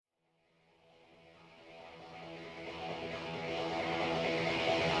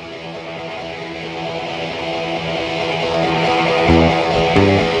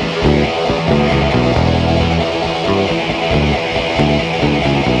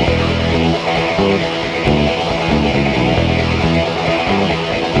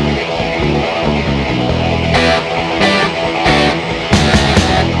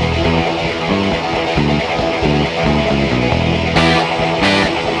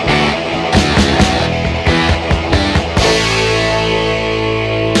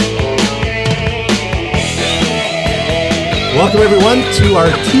Welcome, everyone, to our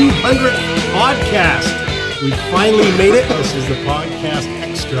 200th podcast. We finally made it. This is the podcast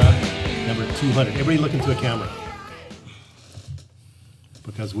extra number 200. Everybody look into a camera.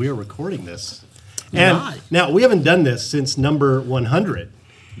 Because we are recording this. And now, we haven't done this since number 100.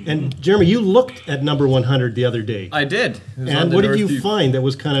 And Jeremy, you looked at number 100 the other day. I did. And what did you find that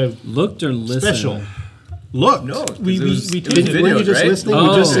was kind of looked or listened? Special? Looked. No, we Were you just listening? Oh.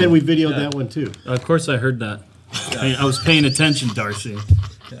 We just said we videoed that one too. Of course, I heard that. I was paying attention, Darcy.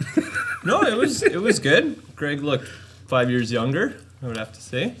 No, it was good. Greg looked 5 years younger, I would have to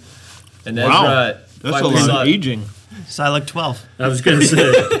say. And Wow. Ezra, That's a lot of aging. So I look 12. I was going to say,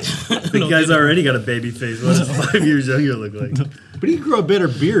 the guy's already got a baby face. What does 5 years younger look like? But he grew a better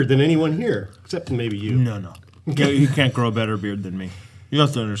beard than anyone here, except maybe you. No. You can't grow a better beard than me. You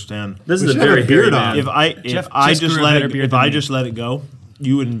have to understand. This We is a should have very a beard hairy on. man. If I just grew a let better it, beard if than I me. just let it go,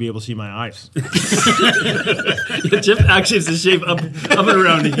 you wouldn't be able to see my eyes. Jeff actually has to shave up and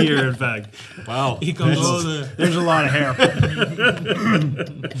around here, in fact. Wow. He comes There's a lot of hair.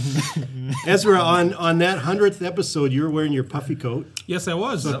 Ezra, on that 100th episode, you were wearing your puffy coat. Yes, I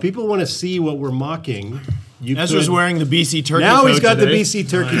was. So if people want to see what we're mocking, you Ezra's could. wearing the BC turkey. Now he's coat got today. the BC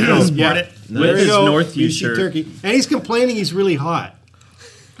turkey coat. Yeah. it. There With you his go. Northview BC shirt. turkey. And he's complaining he's really hot.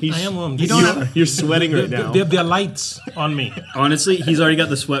 I am warm. You're sweating right now. There are lights on me. Honestly, he's already got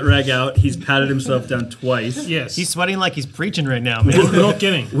the sweat rag out. He's patted himself down twice. Yes. He's sweating like he's preaching right now, man. no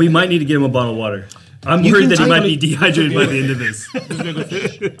kidding. We might need to get him a bottle of water. I'm You worried can that he take might a- be dehydrated by the end of this.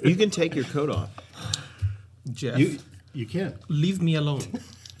 You can take your coat off. Jeff, You can't. leave me alone.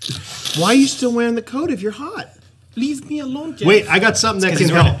 Why are you still wearing the coat if you're hot? Leave me alone, Jeff. Wait, I got something that can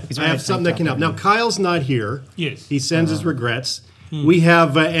he's wearing- help. he's I wearing have a something that tank can help. Now, Kyle's not here. Yes. He sends his regrets. We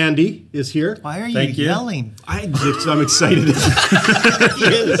have Andy is here. Why are you Thank you. yelling? I'm excited.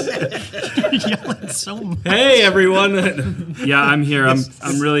 You're yelling so much. Hey, everyone. Yeah, I'm here. I'm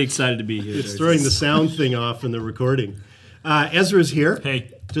really excited to be here. It's throwing the sound thing off in the recording. Ezra's here.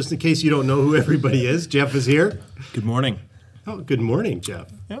 Hey. Just in case you don't know who everybody is, Jeff is here. Good morning. Oh, good morning, Jeff.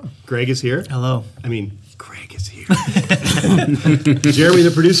 Yeah. Greg is here. Hello. Greg is here. Jeremy,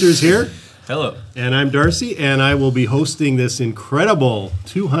 the producer, is here. Hello. And I'm Darcy, and I will be hosting this incredible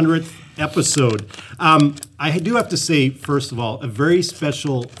 200th episode. I do have to say, first of all, a very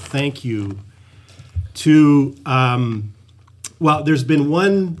special thank you to, there's been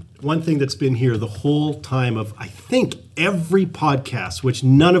one thing that's been here the whole time of, I think, every podcast, which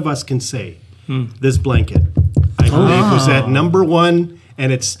none of us can say, this blanket. I believe was at number 1,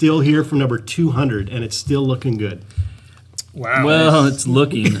 and it's still here for number 200, and it's still looking good. Wow. Well, it's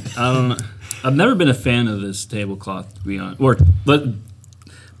looking. I don't know. I've never been a fan of this tablecloth, to be honest. Or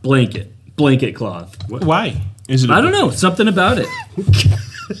blanket cloth. Why? Is it? I don't know. Something about it.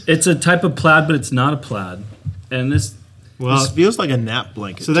 It's a type of plaid, but it's not a plaid. And this, Well, This feels like a nap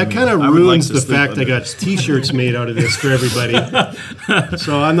blanket. so to that me. kind of I would like ruins to the sleep fact I under got it. T-shirts made out of this for everybody.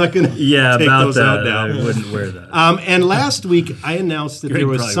 So I'm not going to yeah, take about those that. out now. I wouldn't wear that. And last week I announced that Greg there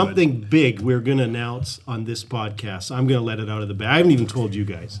was probably something big we were going to announce on this podcast. So I'm going to let it out of the bag. I haven't even told you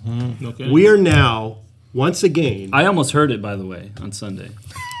guys. Okay. We are now, once again, I almost heard it, by the way, on Sunday.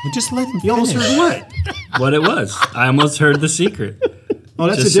 Well, just let him. you almost heard what? What it was. I almost heard the secret. Oh,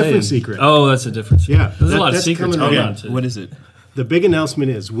 that's Just a different saying. secret. Oh, that's a different secret. Yeah, There's a lot of that's secrets coming going up. on today. What is it? The big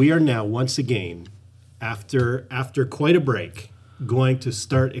announcement is we are now once again, after quite a break, going to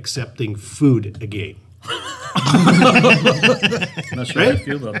start accepting food again. I'm not sure how I Right?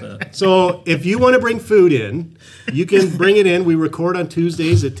 feel about that. So if you want to bring food in, you can bring it in. We record on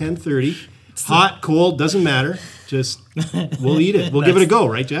Tuesdays at 10:30. Hot, cold, doesn't matter. Just we'll eat it. We'll give it a go,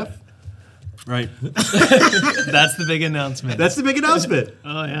 right, Jeff? Right. That's the big announcement. That's the big announcement.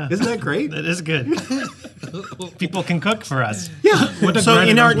 Oh, yeah. Isn't that great? That is good. People can cook for us. Yeah. So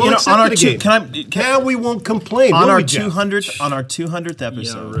in our, We'll accept on our it two, again. can Now we won't complain. on will our we, Jeff? 200th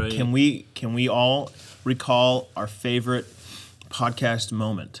episode, right. can we all recall our favorite podcast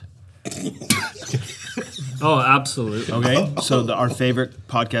moment? Oh, absolutely. Okay, so our favorite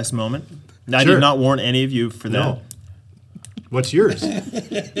podcast moment. I Sure. did not warn any of you for that. No. What's yours?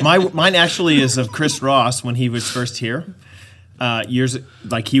 Mine actually is of Chris Ross when he was first here. Years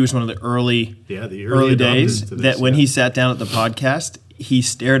like he was one of the early The early adopters days to this, that when yeah. he sat down at the podcast, he'd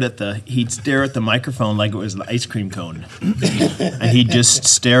stare at the microphone like it was an ice cream cone, and he'd just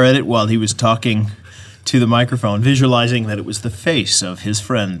stare at it while he was talking to the microphone, visualizing that it was the face of his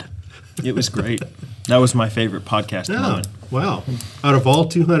friend. It was great. That was my favorite podcast Oh, moment. wow. Out of all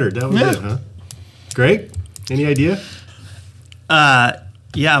 200, that was Yeah. it, huh? Greg, any idea?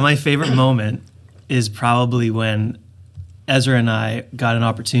 Yeah, my favorite moment is probably when Ezra and I got an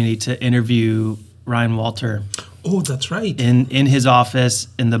opportunity to interview Ryan Walter Oh, that's right. in his office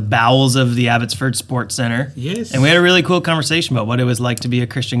in the bowels of the Abbotsford Sports Center. Yes. And we had a really cool conversation about what it was like to be a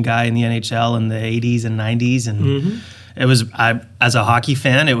Christian guy in the NHL in the 80s and 90s. And it was, as a hockey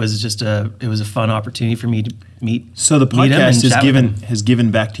fan, it was a fun opportunity for me to meet. So the meet him and podcast chat with him. has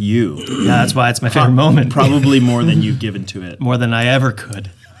given back to you. Yeah, that's why it's my favorite moment. Probably more than you've given to it. More than I ever could.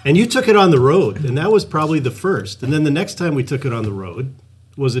 And you took it on the road, and that was probably the first. And then the next time we took it on the road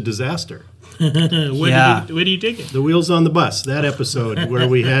was a disaster. Yeah. Where do you take it? The Wheels on the Bus, that episode where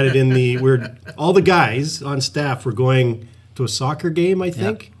we had it in the where all the guys on staff were going to a soccer game, I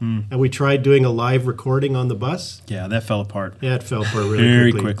think, and we tried doing a live recording on the bus. Yeah, that fell apart. Yeah, it fell apart really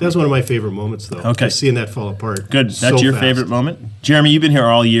Very quickly. quickly. That's one of my favorite moments, though. Okay. Just seeing that fall apart. Good. so That's your fast. favorite moment? Jeremy, you've been here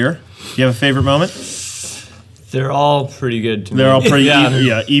all year. Do you have a favorite moment? They're all pretty good to me. They're all pretty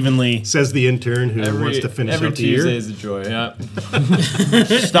yeah. evenly. Says the intern who wants to finish every out the Tuesday year. is a joy. Yeah.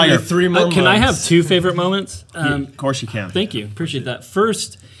 Steiger. 3 more Can I have months. 2 favorite moments? Of course you can. Thank you. Appreciate that.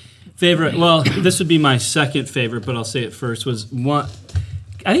 First favorite, well, this would be my second favorite, but I'll say it first, was one.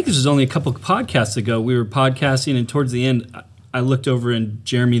 I think this was only a couple podcasts ago. We were podcasting, and towards the end, I looked over, and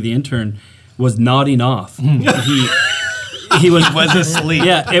Jeremy, the intern, was nodding off. He was asleep.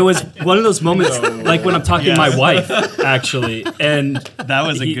 Yeah, it was one of those moments, like when I'm talking to my wife, actually, and That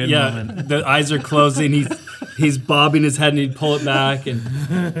was a good moment. the eyes are closing. He's bobbing his head, and he'd pull it back. And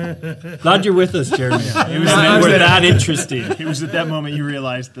glad you're with us, Jeremy. We're that interesting. It was at that moment you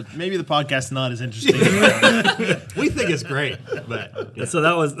realized that maybe the podcast is not as interesting. We think it's great, but So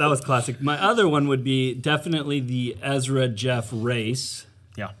that was classic. My other one would be definitely the Ezra Jeff race.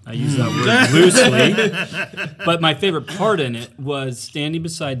 Yeah. I use that word loosely. But my favorite part in it was standing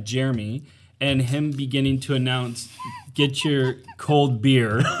beside Jeremy and him beginning to announce, "Get your cold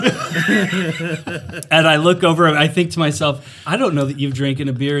beer." And I look over and I think to myself, I don't know that you've drinking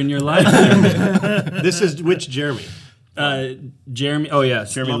a beer in your life, Jeremy. this is which Jeremy? Jeremy, oh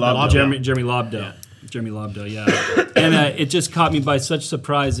yes. Jeremy Lobdell. Jeremy Lobdell. Jeremy Lobdell, yeah. And it just caught me by such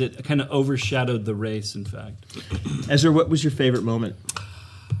surprise, it kind of overshadowed the race, in fact. Ezra, what was your favorite moment?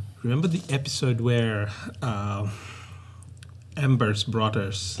 Remember the episode where Embers brought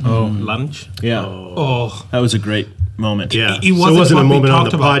us lunch? Yeah. Oh, That was a great moment. Yeah. it So it wasn't a what we moment on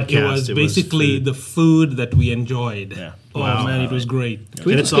talked the about. podcast. It was basically food. the food that we enjoyed. Yeah. Oh Wow. man, it was great. Can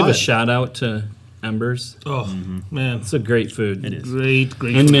we And just it's give a odd. shout out to Embers? Oh man, It's a great food. It is.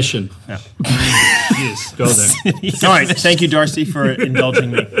 great. In Mission. Yes. Go there. All right. Thank you, Darcy, for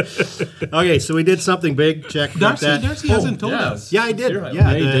indulging me. Okay, so we did something big. Check mark that. Darcy hasn't told yeah. us. Yeah, I did. You're right.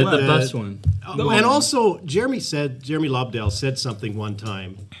 Yeah, Yeah, you did the bus one. And also, Jeremy Lobdell said something one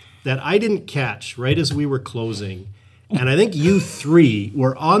time that I didn't catch right as we were closing. And I think you three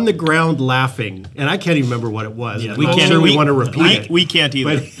were on the ground laughing, and I can't even remember what it was. Yeah, I'm not sure we want to repeat it. We can't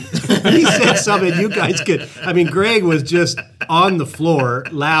either. But he said something you guys could. I mean, Greg was just on the floor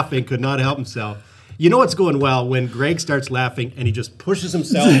laughing, could not help himself. You know what's going well when Greg starts laughing and he just pushes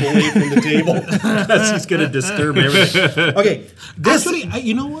himself away from the table because he's going to disturb everything. Okay, this. Actually,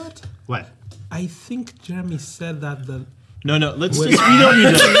 you know what? What? I think Jeremy said that the No, let's just, we don't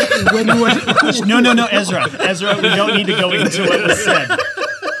need to. when you were No, Ezra, we don't need to go into what was said.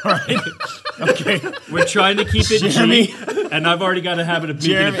 All right? Okay. We're trying to keep it Jeremy. G, and I've already got a habit of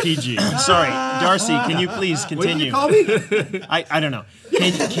making Jeremy. it PG. Sorry, Darcy, can you please What did you continue? call me? I don't know.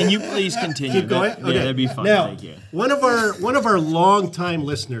 Can you please continue? Keep going. That- Okay. Yeah, that'd be fun. Now, Thank you. one of our longtime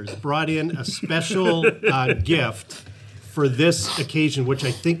listeners brought in a special gift for this occasion, which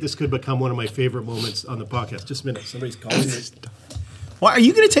I think this could become one of my favorite moments on the podcast. Just a minute, somebody's calling me. Why are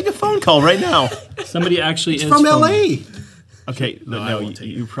you going to take a phone call right now? Somebody actually is From LA. Okay, I no, won't take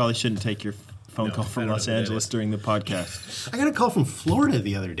you probably shouldn't take your phone call I from don't Los know who that Angeles is. during the podcast. I got a call from Florida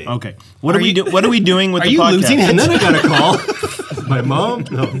the other day. Okay, what are we doing with the you podcast? losing And then I got a call. My mom?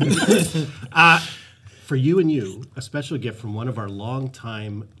 No. For you and you, a special gift from one of our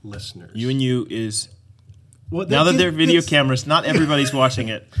longtime listeners. You and you is Well, now that kid- there are video it's- cameras, not everybody's watching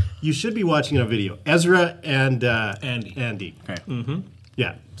it. You should be watching it on video. Ezra and Andy. Andy. Okay.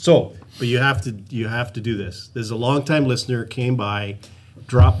 Yeah. So, but you have to do this. There's a longtime listener came by,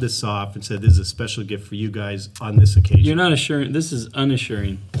 dropped this off, and said, "This is a special gift for you guys on this occasion." You're not assuring. This is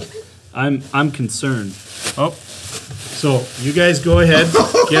unassuring. I'm concerned. Oh, So you guys go ahead,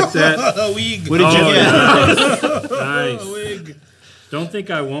 get that. What did you get? Nice. Don't think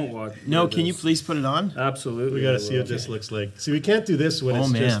I won't walk. no, through can you this. please put it on? Absolutely. We got I to see will. what this looks like. See, we can't do this when Oh,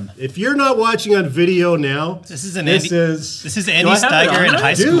 it's man. just. If you're not watching on video now, This is an this Andy. is. This is Andy I have it Steiger on in there?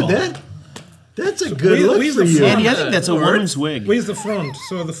 high Dude, school. that's a good look where's for the you. front? Andy, I think that's a woman's wig. Where's the front?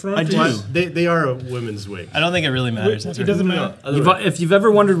 So the front I do. is They are a women's wig. I don't think it really matters. it doesn't matter. If you've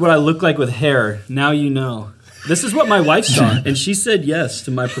ever wondered what I look like with hair, now you know. This is what my wife saw, and she said yes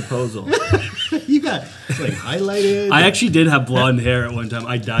to my proposal. You got it's like highlighted. I actually did have blonde hair at one time.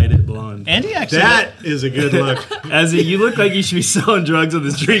 I dyed it blonde. Andy actually. that is a good look. As in, you look like you should be selling drugs on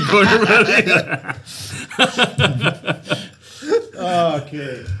the street corner.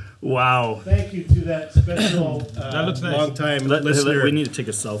 Okay. Wow. Thank you to that special That looks nice. long-time listener. We need to take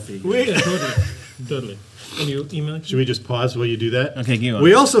a selfie. Yeah, totally. Can you email it? Should we just pause while you do that? Okay, keep going.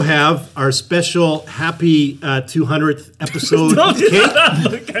 We also have our special happy 200th episode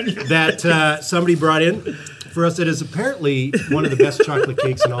cake that somebody brought in for us. It is apparently one of the best chocolate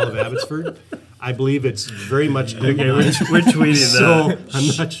cakes in all of Abbotsford. I believe it's very much Okay, gluten-free. we're tweeting So that. I'm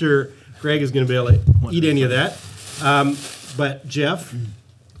not sure Greg is going to be able to eat any of that. But Jeff,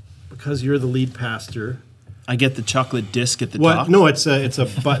 because you're the lead pastor, I get the chocolate disc at the what? top. No, it's a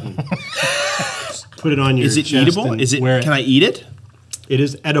button. Put it on your Is it chest eatable? and Is it? wear it. Can I eat it? It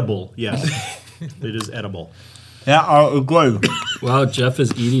is edible. Yes, it is edible. Yeah, I'll go. Wow, Jeff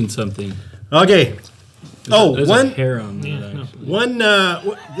is eating something. Okay. Oh, There's a one. hair on there. actually. One,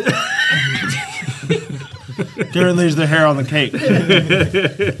 Darren leaves the hair on the cake.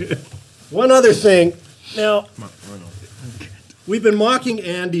 one other thing. Now, we've been mocking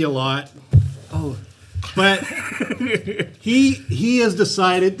Andy a lot. Oh, but he has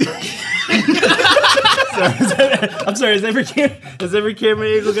decided. I'm sorry, has every camera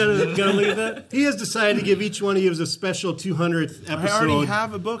angle got to look at that? He has decided to give each one of you a special 200th I already episode.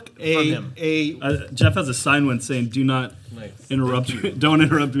 have a book from A, him. Jeff has a sign one saying, "Do not interrupt me. Don't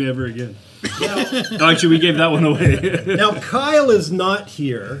interrupt me ever again." Oh, actually, we gave that one away. now Kyle is not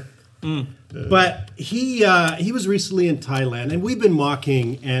here, but he was recently in Thailand, and we've been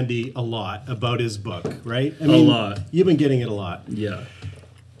mocking Andy a lot about his book, right? I lot. You've been getting it a lot, Yeah.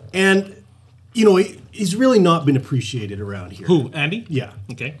 and you know he's really not been appreciated around here. Who? Andy? Yeah.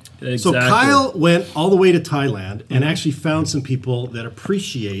 Okay. Exactly. So Kyle went all the way to Thailand and actually found some people that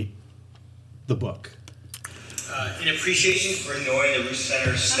appreciate the book. In appreciation for Nori and the Ruth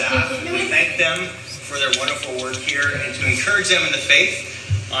Center staff, we thank them for their wonderful work here and to encourage them in the faith.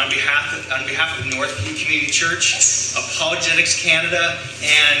 On behalf of Northview Community Church, Apologetics Canada,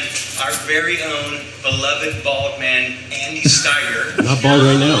 and our very own beloved bald man, Andy Steiger, Not bald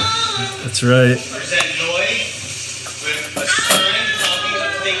right now. That's right. present Noi with a signed copy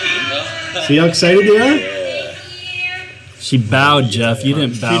of Thinking. See how excited they are? She bowed, Jeff. You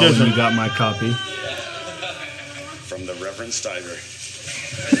didn't bow when you got my copy. From the Reverend Steiger.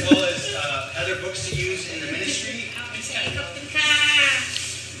 As well as other books to use in the ministry.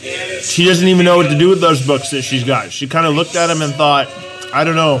 And She doesn't even know what to do with those books that she's got. She kind of looked at them and thought, I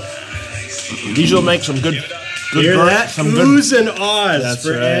don't know. These will make some good Hear burn- that? some good. Oohs and ahs That's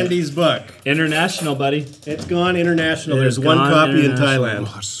for right. Andy's book. International, buddy. It's gone international. It There's has one gone copy in international.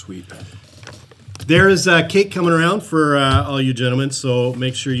 Thailand. Oh, sweet. There is cake coming around for all you gentlemen, so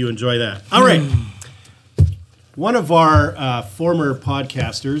make sure you enjoy that. All right. One of our former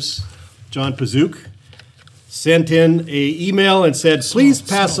podcasters, John Pazook, sent in a email and said, please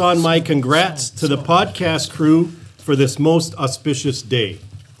pass on my congrats to the podcast crew for this most auspicious day.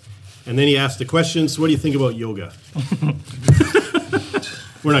 And then he asked the question, so what do you think about yoga?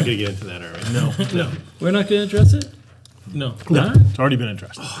 We're not going to get into that, all right? No. We're not going to address it? No. No. It's already been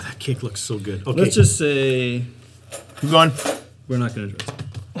addressed. That cake looks so good. Okay. Let's just say Keep going. we're not going to address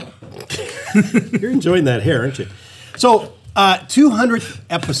it. You're enjoying that hair, aren't you? So, 200th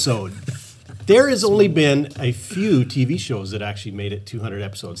episode. There has only been a few TV shows that actually made it 200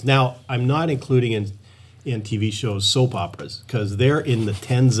 episodes. Now, I'm not including in TV shows soap operas because they're in the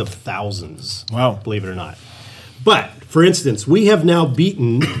tens of thousands. Wow. Believe it or not. But, for instance, we have now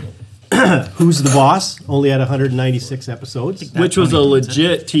beaten Who's the Boss, only at 196 episodes. Which was a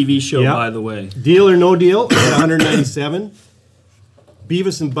legit TV show, Yeah. by the way. Deal or No Deal at 197.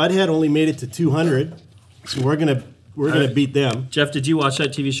 Beavis and Butthead only made it to 200. So we're gonna beat them. Jeff, did you watch that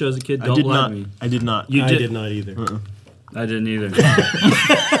TV show as a kid? I Don't did lie not. to me. I did not. You I did. did not either. I didn't either.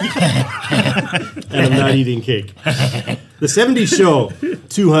 And I'm not eating cake. The 70s show,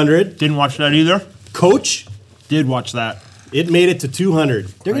 200. Didn't watch that either. Coach, Did watch that. it made it to 200.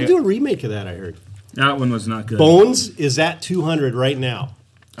 They're going to do a remake of that, I heard. That one was not good. Bones is at 200 right now.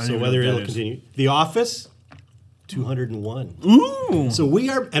 don't So even whether know what it'll that is. continue. The Office, 201. Ooh. So we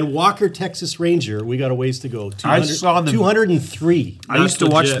are, and Walker, Texas Ranger, we got a ways to go. 200, saw them. 203. I used to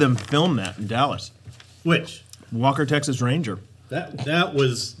watch legit. them film that in Dallas. Which? Walker, Texas Ranger. That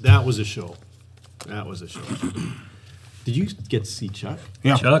was a show. That was a show. Did you get to see Chuck?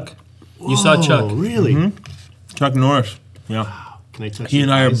 Yeah. Chuck. You saw Oh, Chuck. really? Chuck Norris. Yeah. Can I touch He your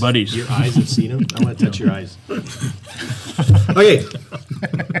and I are eyes? buddies. Your eyes have seen him? I want to touch your eyes. Okay.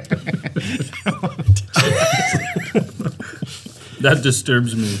 That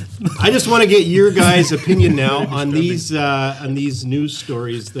disturbs me. I just want to get your guys' opinion now on these news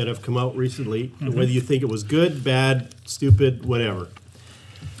stories that have come out recently. Whether you think it was good, bad, stupid, whatever.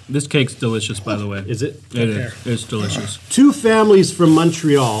 This cake's delicious, by the way. Is it? It is. It's delicious. Two families from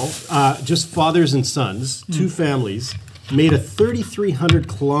Montreal, just fathers and sons, two families, made a 3,300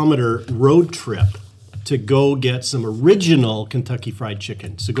 kilometer road trip to go get some original Kentucky Fried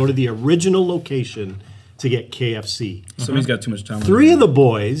Chicken. So go to the original location to get KFC. Somebody's got too much time. Three of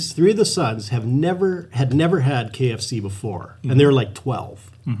the sons had never had KFC before, and they were like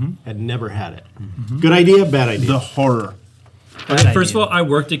 12. Had never had it. Good idea, bad idea. The horror. First of all, I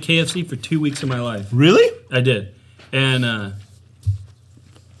worked at KFC for 2 weeks of my life. Really? I did, and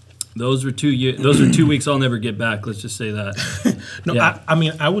those were 2 weeks I'll never get back. Let's just say that. No, Yeah. I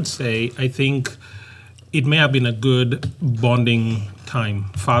mean, I would say I think it may have been a good bonding time,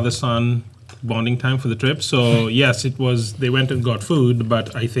 father-son bonding time for the trip. So yes, it was. They went and got food,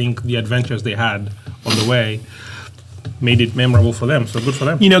 but I think the adventures they had on the way made it memorable for them. So good for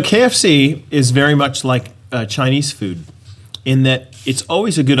them. You know, KFC is very much like Chinese food in that it's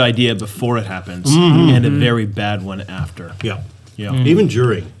always a good idea before it happens and a very bad one after. Yeah. Yeah. Even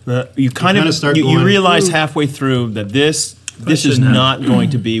during. You kind of start you going, realize halfway through that this is shouldn't not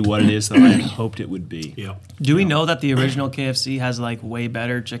going to be what it is that I hoped it would be. Yeah. Do we know that the original KFC has like way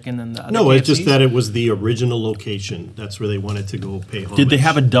better chicken than the other No, it's just KFCs? that it was the original location. That's where they wanted to go pay homage. Did they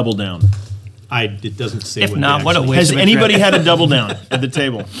have a double down? It doesn't say. If what not, they what a actually- waste. Has of a anybody trip. had a double down at the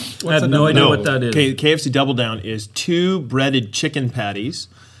table? I have no idea No. what that is. Okay, KFC double down is 2 breaded chicken patties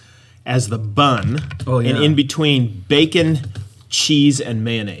as the bun, Oh, yeah. and in between bacon, cheese, and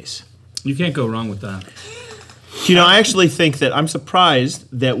mayonnaise. You can't go wrong with that. You know, I actually think that I'm surprised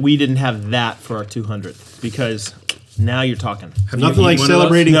that we didn't have that for our 200th because now you're talking. Nothing like one of those?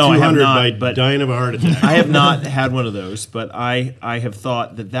 celebrating No, I have 200 not, by but- dying of a heart attack. I have not had one of those, but I have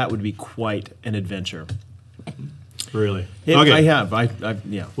thought that that would be quite an adventure. Really? I have.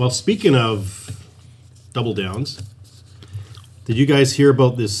 Yeah. Well, speaking of double downs, did you guys hear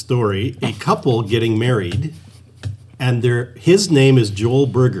about this story? A couple getting married, and his name is Joel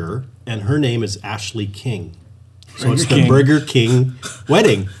Berger, and her name is Ashley King. So it's the Burger King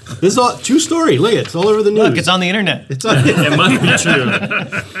wedding. This is all true story. Look, it's all over the news. Look, it's on the internet. It's on, It must be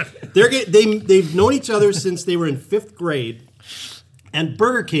true. they've known each other since they were in 5th grade, and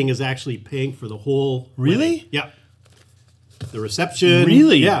Burger King is actually paying for the whole. Really? wedding. Yeah. The reception.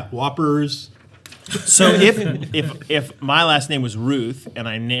 Really? Yeah. Whoppers. So if my last name was Ruth and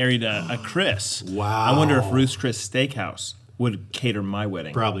I married a Chris, Wow. I wonder if Ruth's Chris Steakhouse would cater my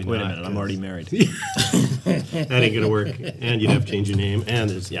wedding. Probably Wait not, a minute, I'm 'cause- already married. That ain't gonna work. And you'd have to change your name. And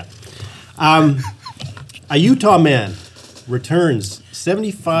there's a Utah man returns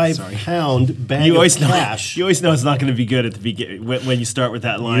 75-pound bag You of always know. cash. You always know it's not going to be good at the beginning when you start with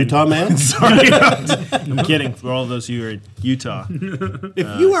that line. Utah man. Sorry, I'm kidding. For all those who are in Utah,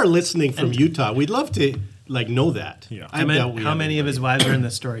 If you are listening from Utah, we'd love to know that. Yeah. I doubt we How have many of his wives are in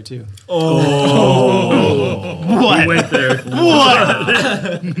this story too? We went there.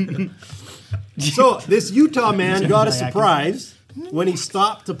 So this Utah man got a surprise when he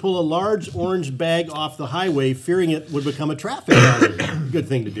stopped to pull a large orange bag off the highway, fearing it would become a traffic hazard. Good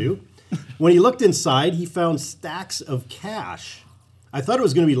thing to do. When he looked inside, he found stacks of cash. I thought it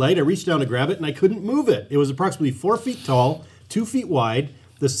was going to be light. I reached down to grab it, and I couldn't move it. It was approximately 4 feet tall, 2 feet wide.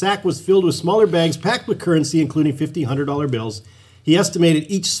 The sack was filled with smaller bags packed with currency, including $50, $100 bills. He estimated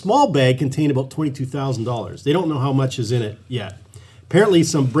each small bag contained about $22,000. They don't know how much is in it yet. Apparently,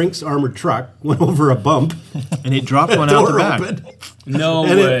 some Brinks armored truck went over a bump. and he dropped one out the Door back. opened, No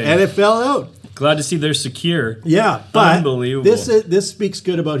and way. it fell out. Glad to see they're secure. Yeah, but Unbelievable. this speaks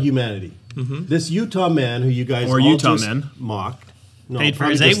good about humanity. This Utah man who you guys Or all Utah just men. mocked. No, Paid for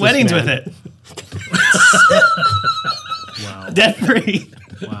probably his just 8 this weddings man. with it. Debt free.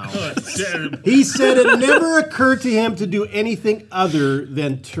 He said it never occurred to him to do anything other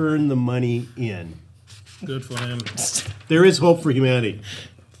than turn the money in. Good for him. There is hope for humanity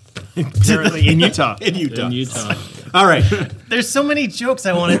Apparently in Utah. in Utah. In Utah. All right. There's so many jokes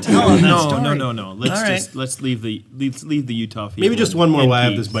I want to tell on that story. No. Let's leave the Utah people. Maybe just one more in while I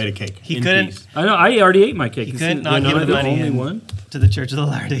have peace. this bite of cake. He In couldn't. peace. I know. I already ate my cake. He Is couldn't it- not you're give the the money only in one. to the Church of the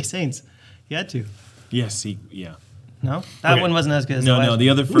Latter-day Saints. He had to. Yes, No, that Okay. one wasn't as good as No, the no. last The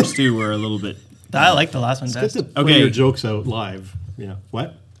other first two were a little bit. I like the last one Good best. to play Okay. your jokes out live. Yeah.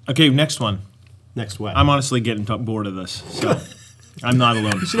 What? Okay, next one. Next what? I'm honestly getting bored of this, so I'm not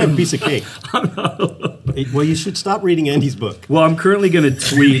alone. You should have a piece of cake. Well, you should stop reading Andy's book. Well, I'm currently going to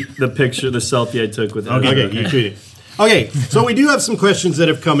tweet the picture, the selfie I took with Ezra. Okay, you tweet it. Okay, so we do have some questions that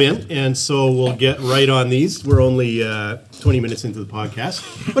have come in, and so we'll get right on these. We're only 20 minutes into the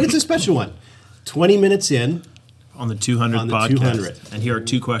podcast, but it's a special one. 20 minutes in. On the 200th On the podcast. 200. And here are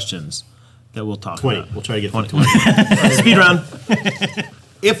two questions that we'll talk 20. about. We'll try to get 20. 20. Speed round.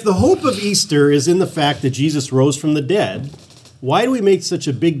 If the hope of Easter is in the fact that Jesus rose from the dead, why do we make such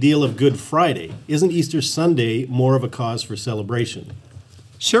a big deal of Good Friday? Isn't Easter Sunday more of a cause for celebration?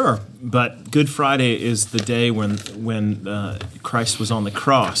 Sure, but Good Friday is the day when Christ was on the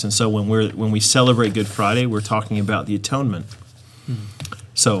cross, and so when we celebrate Good Friday, we're talking about the atonement.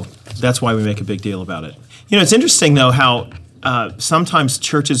 So that's why we make a big deal about it. You know, it's interesting though how sometimes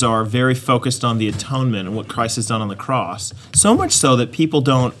churches are very focused on the atonement and what Christ has done on the cross, so much so that people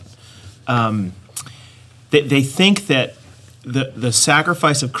don't. They think that the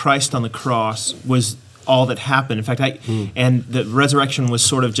sacrifice of Christ on the cross was all that happened. In fact, and the resurrection was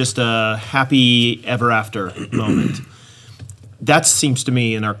sort of just a happy ever after moment. That seems to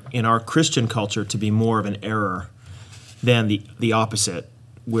me in our Christian culture to be more of an error than the opposite,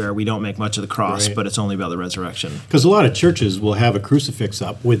 where we don't make much of the cross, Right. but it's only about the resurrection. Because a lot of churches will have a crucifix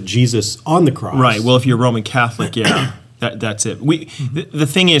up with Jesus on the cross. Right. Well, if you're Roman Catholic, yeah, that's it. The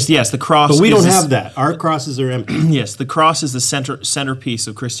thing is, yes, the cross. But we is don't have that. Our crosses are empty. Yes, the cross is the centerpiece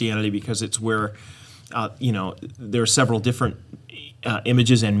of Christianity because it's where, there are several different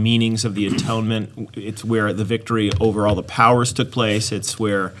images and meanings of the atonement. It's where the victory over all the powers took place. It's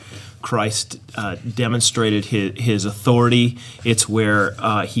where Christ demonstrated his authority. It's where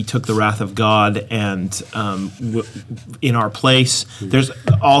he took the wrath of God and in our place. There's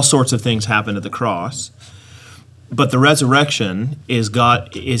all sorts of things happen at the cross. But the resurrection is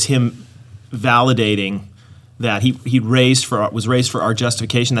him validating that he was raised for our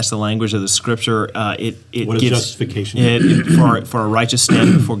justification. That's the language of the Scripture. It What is gives justification? for a righteous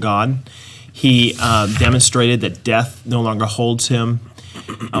standing before God. He demonstrated that death no longer holds him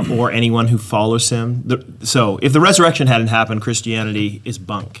or anyone who follows him. So if the resurrection hadn't happened, Christianity is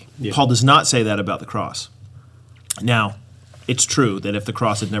bunk. Yeah. Paul does not say that about the cross. Now, it's true that if the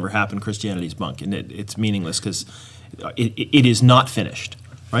cross had never happened, Christianity is bunk, and it's meaningless because it is not finished,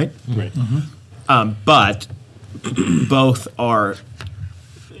 right? Right. But both are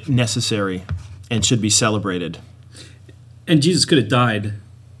necessary and should be celebrated. And Jesus could have died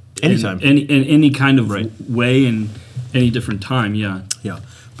Anytime. in any kind of way in any different time. Yeah. Yeah,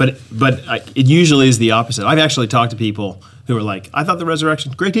 but it usually is the opposite. I've actually talked to people who are like, "I thought the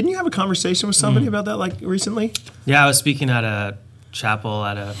resurrection." Greg, didn't you have a conversation with somebody about that like recently? Yeah, I was speaking at a chapel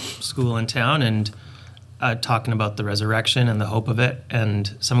at a school in town and talking about the resurrection and the hope of it.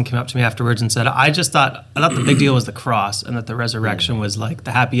 And someone came up to me afterwards and said, I thought the big deal was the cross and that the resurrection was like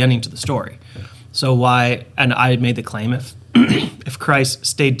the happy ending to the story. So why? And I made the claim if Christ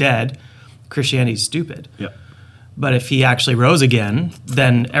stayed dead, Christianity's stupid. Yeah. But if he actually rose again,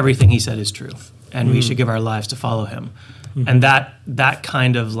 then everything he said is true, and we should give our lives to follow him. And that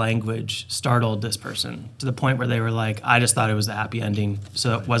kind of language startled this person to the point where they were like, I just thought it was the happy ending,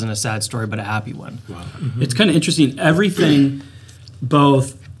 so it wasn't a sad story, but a happy one. Wow. It's kind of interesting. Everything,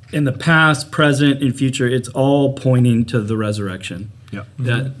 both in the past, present, and future, it's all pointing to the resurrection. Yeah.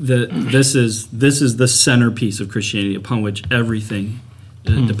 This is the centerpiece of Christianity upon which everything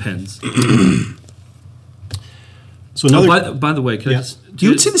depends. So another. By the way, could I just You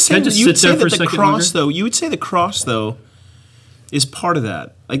would say the same. can I just You would sit there say for a that the second cross, longer? though. You would say the cross, though, is part of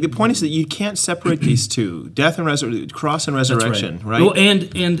that. Like the point is that you can't separate these two: death and cross and resurrection, right? Well, and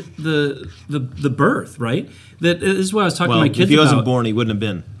the birth, right? That is what I was talking to my if kids he wasn't about. born, he wouldn't have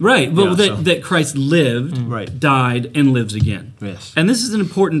been. Right, but Yeah, that Christ lived, Right. died, and lives again. Yes. And this is an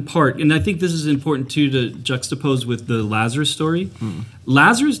important part, and I think this is important too to juxtapose with the Lazarus story.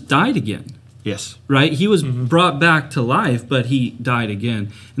 Lazarus died again, Yes. right? He was brought back to life, but he died again.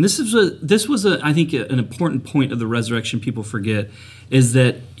 And this was I think an important point of the resurrection people forget is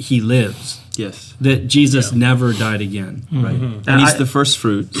that he lives. Yes. That Jesus never died again. Right. And he's the first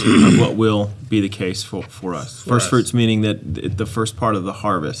fruits of what will be the case for us. First fruits meaning that the first part of the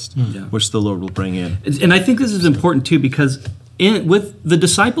harvest, which the Lord will bring in. And I think this is important too because with the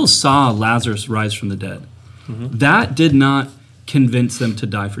disciples saw Lazarus rise from the dead. That did not convince them to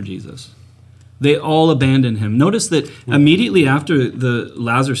die for Jesus. They all abandoned him. Notice that immediately after the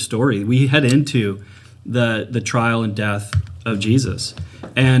Lazarus story, we head into the trial and death of Jesus,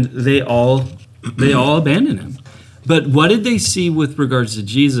 and they all abandoned him. But what did they see with regards to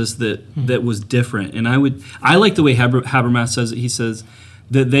Jesus that was different? And I like the way Habermas says it. He says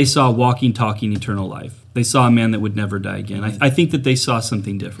that they saw walking, talking, eternal life. They saw a man that would never die again. I think that they saw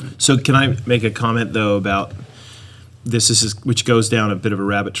something different. So can I make a comment, though, about which goes down a bit of a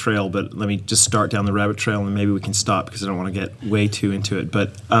rabbit trail, but let me just start down the rabbit trail and maybe we can stop because I don't want to get way too into it.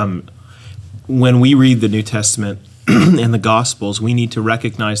 But when we read the New Testament and the Gospels, we need to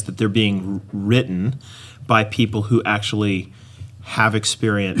recognize that they're being written by people who actually have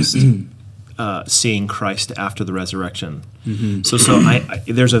experienced seeing Christ after the resurrection. So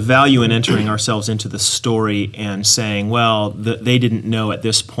there's a value in entering ourselves into the story and saying, well, they didn't know at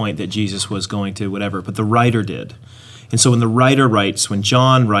this point that Jesus was going to whatever, but the writer did. And so when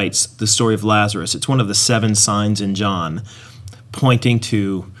John writes the story of Lazarus, it's one of the 7 signs in John pointing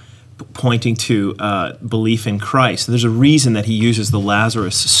to belief in Christ. There's a reason that he uses the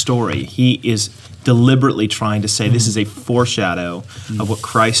Lazarus story. He is deliberately trying to say this is a foreshadow of what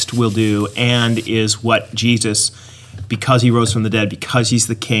Christ will do and is what Jesus, because he rose from the dead, because he's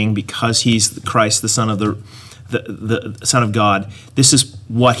the King, because he's the Christ, the Son of the Son of God. This is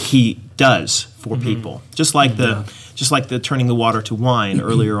what he does for people. Just like the turning the water to wine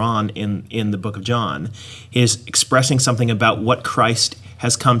earlier on in the book of John is expressing something about what Christ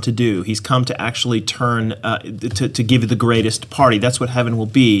has come to do. He's come to actually turn, to give the greatest party. That's what heaven will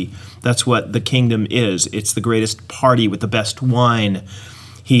be. That's what the kingdom is. It's the greatest party with the best wine.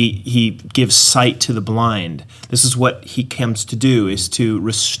 He gives sight to the blind. This is what he comes to do, is to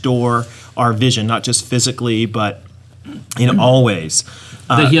restore our vision, not just physically, but in all ways.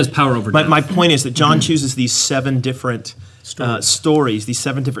 That he has power over death. My point is that John chooses these 7 different stories, these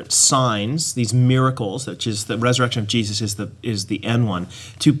 7 different signs, these miracles, which is the resurrection of Jesus is the end one,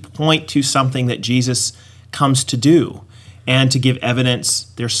 to point to something that Jesus comes to do and to give evidence.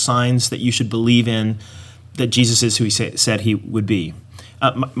 There's signs that you should believe in, that Jesus is who he said he would be.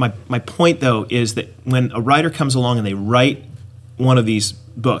 My point, though, is that when a writer comes along and they write one of these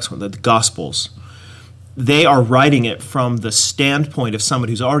books, the Gospels, they are writing it from the standpoint of someone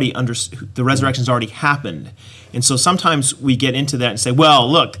who's already the resurrection's already happened. And so sometimes we get into that and say, well,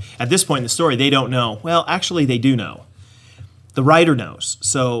 look, at this point in the story, they don't know. Well, actually, they do know. The writer knows.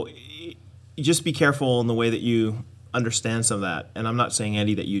 So just be careful in the way that you understand some of that. And I'm not saying,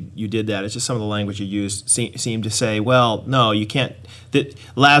 Andy, that you did that. It's just some of the language you used seemed to say, well, no, you can't, that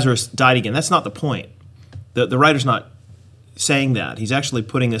Lazarus died again. That's not the point. The writer's not saying that. He's actually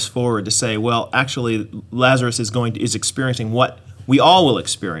putting this forward to say, well, actually, Lazarus is experiencing what we all will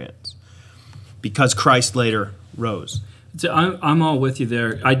experience because Christ later rose. So I'm all with you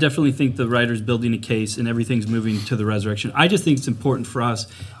there. I definitely think the writer's building a case and everything's moving to the resurrection. I just think it's important for us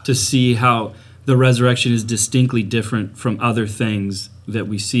to see how the resurrection is distinctly different from other things that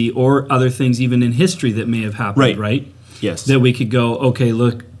we see or other things even in history that may have happened, right? Yes. That we could go, okay,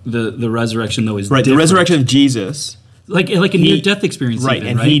 look, the resurrection, though, is different. The resurrection of Jesus... Like a near-death experience, right? Even,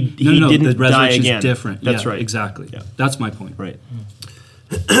 And right? he didn't the die resurrection's again. Different. That's Yeah, right. Exactly. Yeah. That's my point. Right.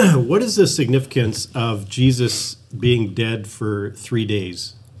 What is the significance of Jesus being dead for 3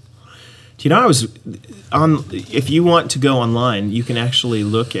 days? Do you know, if you want to go online, you can actually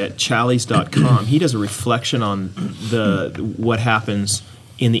look at Challies.com. He does a reflection on what happens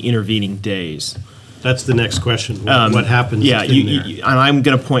in the intervening days. That's the next question. What happens Yeah, in there? and I'm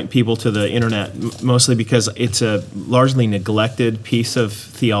going to point people to the internet mostly because it's a largely neglected piece of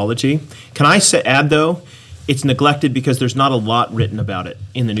theology. Can I add, though, it's neglected because there's not a lot written about it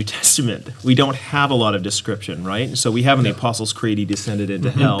in the New Testament. We don't have a lot of description, right? So we have in the Apostles' Creed, he descended into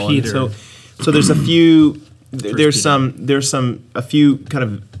hell. Peter. And so there's a few. There's a few kind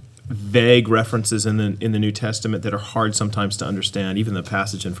of vague references in the New Testament that are hard sometimes to understand. Even the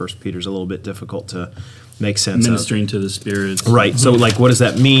passage in 1 Peter is a little bit difficult to make sense Ministering to the spirits. of. Right. So like, what does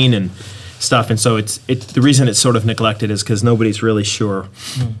that mean and stuff? And so it's the reason it's sort of neglected is because nobody's really sure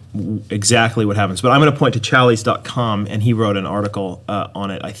exactly what happens. But I'm going to point to Challies.com, and he wrote an article on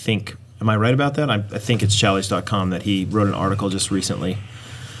it. I think. Am I right about that? I think it's Challies.com that he wrote an article just recently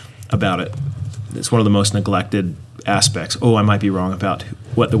about it. It's one of the most neglected aspects. Oh, I might be wrong about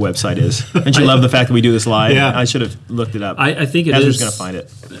what the website is. And you love the fact that we do this live? Yeah. I should have looked it up. I think it Ezra's is. going to find it.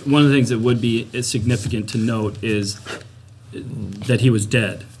 One of the things that would be significant to note is that he was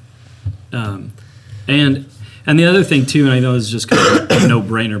dead. And the other thing, too, and I know this is just kind of a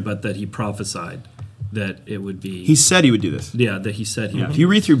no-brainer, but that he prophesied that it would be... He said he would do this. Yeah, that he said he would. If you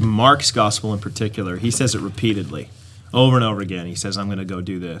read through Mark's gospel in particular, he says it repeatedly. Over and over again, he says, I'm going to go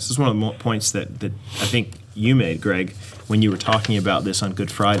do this. This is one of the points that I think you made, Greg, when you were talking about this on Good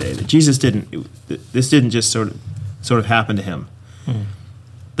Friday, that Jesus this didn't just sort of happen to him.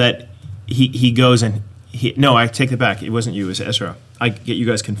 That he goes and, no, I take it back. It wasn't you, it was Ezra. I get you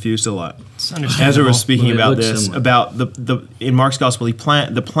guys confused a lot. It's understandable. Ezra was speaking Well, they about look this, similar. about in Mark's gospel,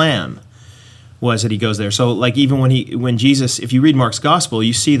 the plan was that he goes there. So like even when Jesus, if you read Mark's gospel,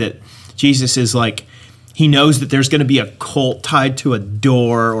 you see that Jesus is like, He knows that there's going to be a colt tied to a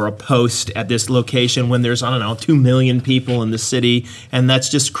door or a post at this location when there's, 2 million people in the city, and that's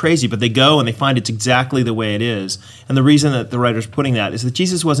just crazy. But they go and they find it's exactly the way it is. And the reason that the writer's putting that is that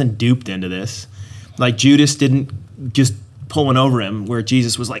Jesus wasn't duped into this. Like Judas didn't just pull one over him where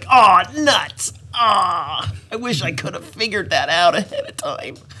Jesus was like, "Oh, nuts! Ah, I wish I could have figured that out ahead of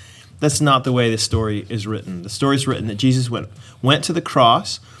time." That's not the way the story is written. The story's written that Jesus went to the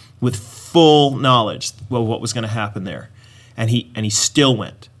cross with full knowledge of what was going to happen there, and he still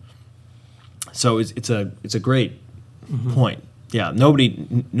went. So it's a great point. Yeah,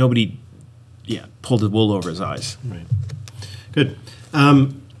 nobody pulled the wool over his eyes. Right. Good.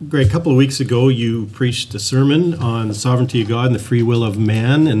 Greg, a couple of weeks ago, you preached a sermon on the sovereignty of God and the free will of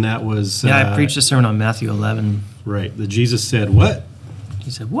man, and that was... I preached a sermon on Matthew 11. Right. That Jesus said, what? He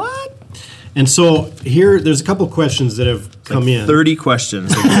said, what? And so here, there's a couple of questions that have come in. 30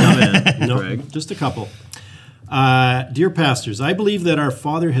 questions that come in, No, Greg. just a couple. Dear pastors, I believe that our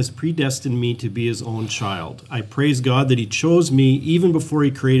Father has predestined me to be his own child. I praise God that he chose me even before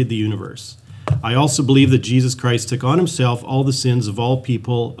he created the universe. I also believe that Jesus Christ took on himself all the sins of all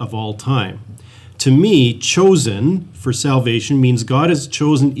people of all time. To me, chosen for salvation means God has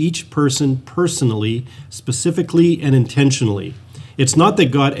chosen each person personally, specifically, and intentionally. It's not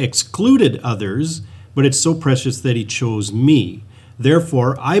that God excluded others, but it's so precious that he chose me.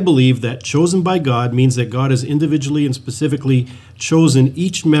 Therefore, I believe that chosen by God means that God has individually and specifically chosen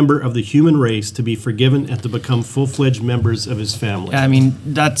each member of the human race to be forgiven and to become full-fledged members of his family. I mean,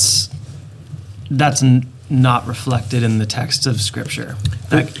 that's not reflected in the text of Scripture.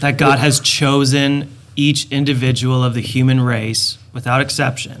 That God has chosen each individual of the human race, without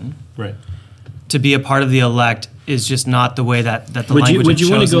exception, Right. to be a part of the elect is just not the way that the Would you- language would of you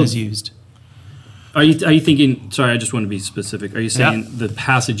wanna chosen go- is used. Are you thinking? Sorry, I just want to be specific. Are you saying Yeah. the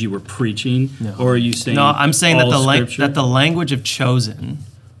passage you were preaching, or are you saying? No, I'm saying that all the Scripture? that the language of chosen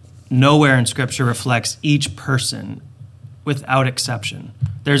nowhere in Scripture reflects each person without exception.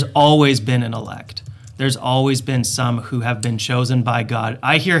 There's always been an elect. There's always been some who have been chosen by God.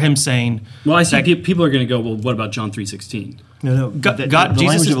 I hear him saying, Well, I see that- people are going to go. Well, what about John 3:16? No. God- the Jesus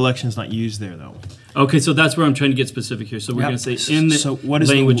language is- of election is not used there, though. Okay, so that's where I'm trying to get specific here. So we're Yep. going to say in the So what is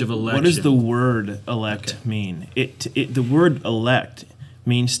language the, of election. What does the word elect mean? The word elect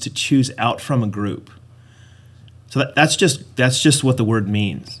means to choose out from a group. So that's just what the word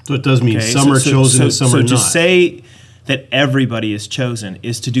means. So it does mean Okay? some are chosen and some are not. to say that everybody is chosen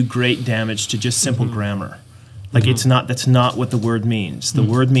is to do great damage to just simple grammar. Like that's not what the word means. The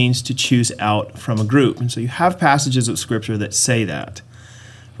word means to choose out from a group. And so you have passages of Scripture that say that.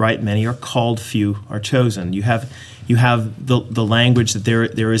 Right? Many are called, few are chosen. You have the language that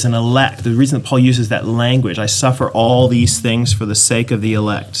there is an elect. The reason that Paul uses that language, I suffer all these things for the sake of the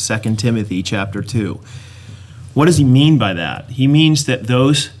elect, 2 Timothy chapter 2. What does he mean by that? He means that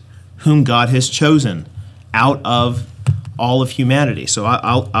those whom God has chosen out of all of humanity. So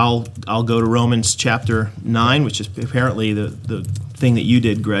I'll go to Romans chapter 9, which is apparently the thing that you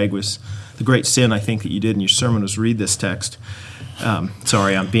did, Greg, was the great sin I think that you did in your sermon was read this text.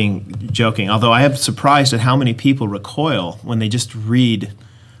 Sorry, I'm being joking. Although I am surprised at how many people recoil when they just read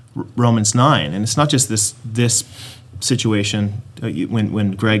Romans 9. And it's not just this situation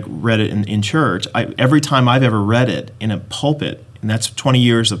when Greg read it in church. Every time I've ever read it in a pulpit, and that's 20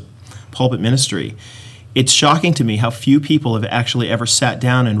 years of pulpit ministry, it's shocking to me how few people have actually ever sat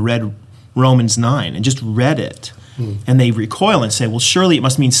down and read Romans 9 and just read it. And they recoil and say, well, surely it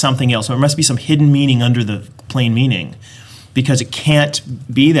must mean something else, or there must be some hidden meaning under the plain meaning. Because it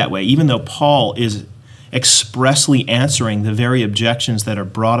can't be that way, even though Paul is expressly answering the very objections that are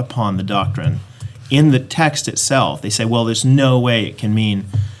brought upon the doctrine. In the text itself, they say, well, there's no way it can mean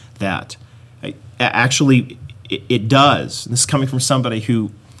that. Actually, it does. This is coming from somebody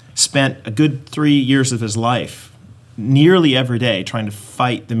who spent a good 3 years of his life, nearly every day, trying to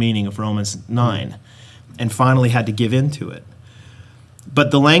fight the meaning of Romans 9, and finally had to give in to it.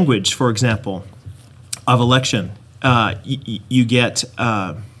 But the language, for example, of election, you get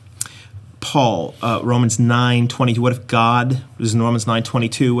Paul, Romans 9:22. What if God, this is Romans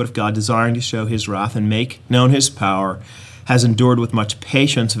 9:22, what if God, desiring to show his wrath and make known his power, has endured with much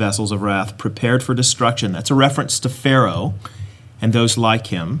patience vessels of wrath prepared for destruction? That's a reference to Pharaoh and those like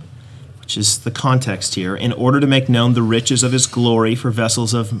him, which is the context here, in order to make known the riches of his glory for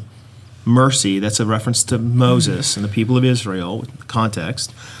vessels of mercy. That's a reference to Moses and the people of Israel, the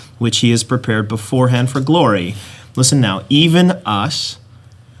context, which he has prepared beforehand for glory. Listen now, even us,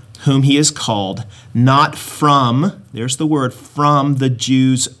 whom he has called, not from, there's the word, from the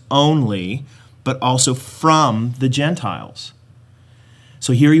Jews only, but also from the Gentiles.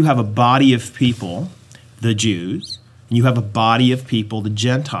 So here you have a body of people the Jews, and you have a body of people, the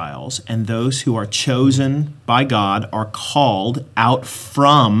Gentiles, and those who are chosen by God are called out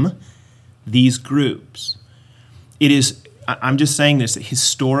from these groups. It is, I'm just saying this,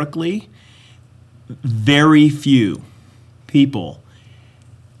 historically, very few people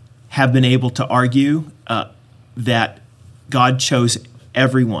have been able to argue that God chose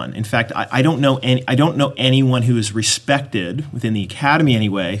everyone. In fact, I don't know anyone who is respected within the academy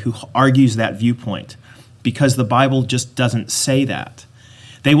anyway who argues that viewpoint, because the Bible just doesn't say that.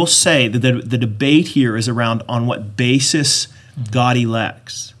 They will say that the debate here is around on what basis God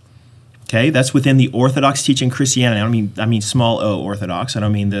elects. Okay, that's within the Orthodox teaching Christianity. I mean small o Orthodox. I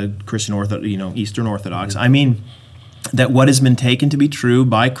don't mean the Christian Eastern Orthodox. I mean that what has been taken to be true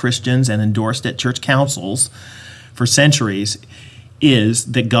by Christians and endorsed at church councils for centuries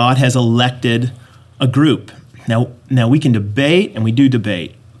is that God has elected a group. Now we can debate, and we do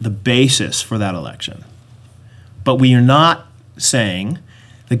debate, the basis for that election. But we are not saying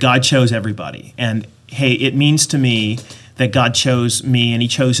that God chose everybody. And hey, it means to me that God chose me and he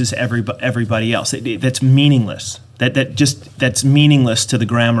chooses everybody else. That's meaningless. That's meaningless to the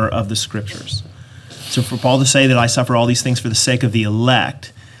grammar of the scriptures. So for Paul to say that I suffer all these things for the sake of the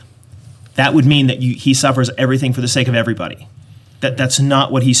elect, that would mean that he suffers everything for the sake of everybody. That's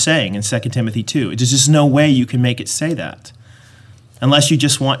not what he's saying in 2 Timothy 2. There's just no way you can make it say that. Unless you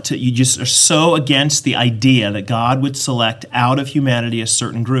just are so against the idea that God would select out of humanity a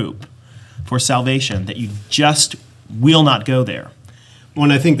certain group for salvation that you just will not go there. Well,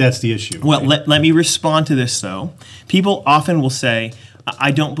 and I think that's the issue. Well, let me respond to this, though. People often will say,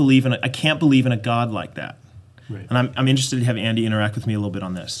 I can't believe in a God like that. Right. And I'm interested to have Andy interact with me a little bit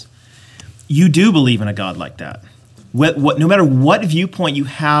on this. You do believe in a God like that. No matter what viewpoint you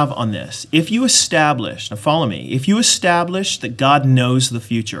have on this, if you establish, now follow me, if you establish that God knows the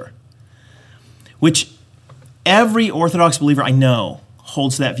future, which every Orthodox believer I know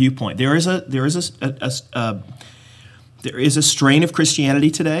holds that viewpoint. There is a strain of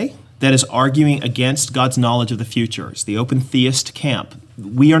Christianity today that is arguing against God's knowledge of the future. It's the open theist camp.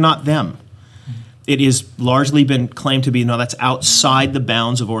 We are not them. It has largely been claimed to be, no, that's outside the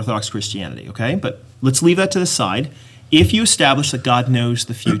bounds of Orthodox Christianity, okay? But let's leave that to the side. If you establish that God knows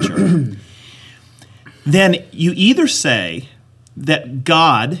the future, then you either say that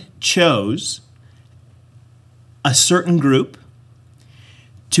God chose a certain group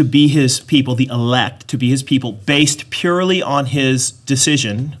to be his people, the elect, to be his people, based purely on his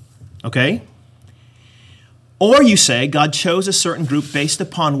decision, okay? Or you say God chose a certain group based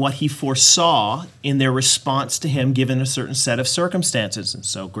upon what he foresaw in their response to him given a certain set of circumstances. And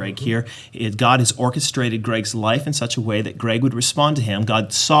so Greg here, God has orchestrated Greg's life in such a way that Greg would respond to him.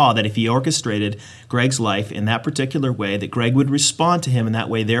 God saw that if he orchestrated Greg's life in that particular way, that Greg would respond to him in that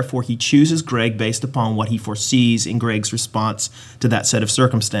way. Therefore, he chooses Greg based upon what he foresees in Greg's response to that set of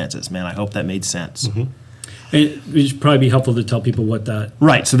circumstances. Man, I hope that made sense. Mm-hmm. It should probably be helpful to tell people what that.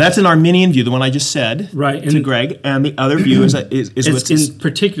 Right. So that's an Arminian view, the one I just said. Right. To Greg, and the other view is what's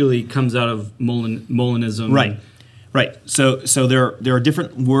particularly comes out of Molinism. Right. Right. So there are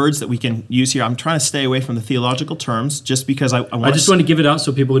different words that we can use here. I'm trying to stay away from the theological terms, just because I want to give it out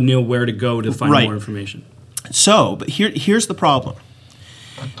so people know where to go to find more information. So, but here's the problem.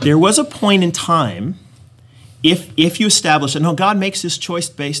 There was a point in time. If you establish that, no, God makes this choice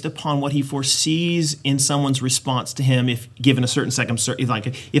based upon what he foresees in someone's response to him, if given a certain circumstance, like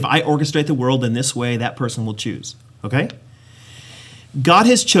if I orchestrate the world in this way, that person will choose, okay? God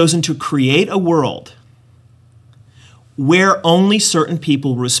has chosen to create a world where only certain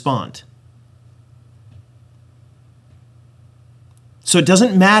people respond. So it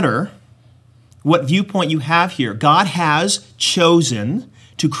doesn't matter what viewpoint you have here. God has chosen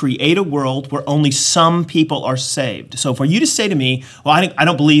to create a world where only some people are saved. So for you to say to me, well, I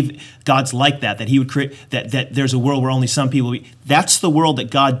don't believe God's like that he would create, that there's a world where only some people, that's the world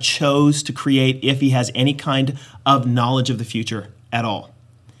that God chose to create if he has any kind of knowledge of the future at all.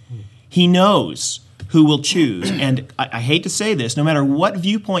 He knows who will choose. And I hate to say this, no matter what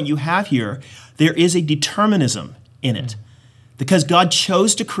viewpoint you have here, there is a determinism in it. Because God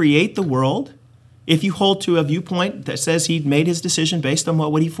chose to create the world. If you hold to a viewpoint that says he made his decision based on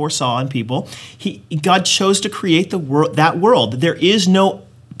what he foresaw in people, God chose to create that world. There is no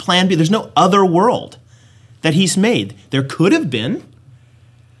plan B. There's no other world that he's made. There could have been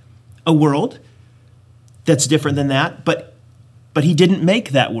a world that's different than that, but he didn't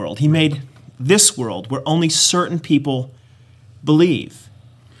make that world. He made this world where only certain people believe.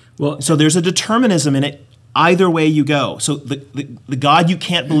 Well, so there's a determinism in it either way you go. So the God you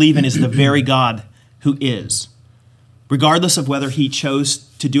can't believe in is the very God who is, regardless of whether he chose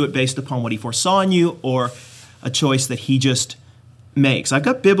to do it based upon what he foresaw in you or a choice that he just makes. I've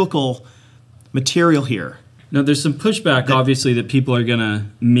got biblical material here. Now, there's some pushback, obviously, that people are going to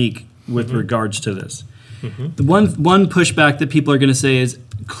make with regards to this. The one pushback that people are going to say is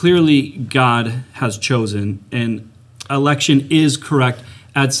clearly God has chosen, and election is correct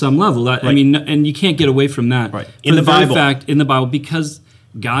at some level. I mean, and you can't get away from that. Right. In the Bible. Fact, in the Bible, because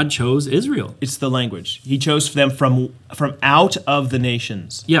God chose Israel. It's the language. He chose them from out of the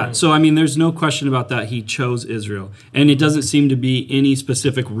nations. Yeah, so I mean, there's no question about that. He chose Israel, and it doesn't seem to be any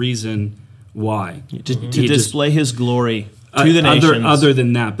specific reason why. To display his glory to the nations. Other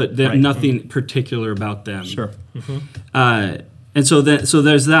than that, but nothing particular about them. Sure. And so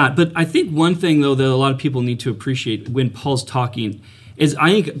there's that. But I think one thing, though, that a lot of people need to appreciate when Paul's talking is,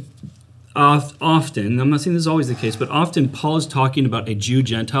 I think, often, I'm not saying this is always the case, but often Paul is talking about a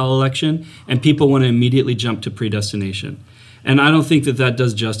Jew-Gentile election, and people want to immediately jump to predestination. And I don't think that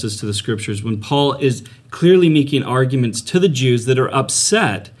does justice to the Scriptures when Paul is clearly making arguments to the Jews that are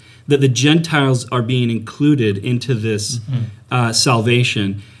upset that the Gentiles are being included into this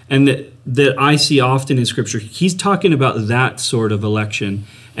salvation. And that I see often in Scripture, he's talking about that sort of election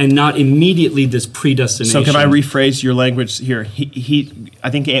and not immediately this predestination. So can I rephrase your language here? I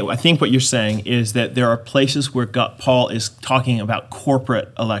think what you're saying is that there are places where Paul is talking about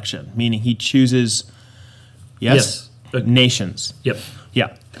corporate election, meaning he chooses, nations. Yep.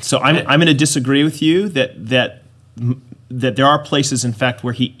 Yeah. So I'm going to disagree with you that there are places, in fact,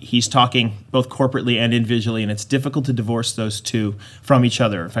 where he's talking both corporately and individually, and it's difficult to divorce those two from each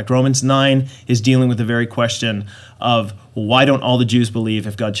other. In fact, Romans 9 is dealing with the very question of why don't all the Jews believe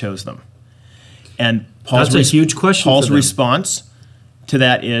if God chose them? And that's a huge question. Paul's response to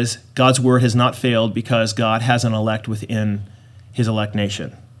that is God's word has not failed because God has an elect within his elect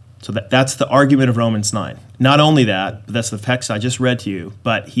nation. So that's the argument of Romans 9. Not only that, but that's the text I just read to you,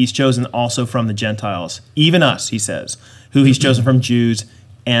 but he's chosen also from the Gentiles, even us, he says, who he's chosen from Jews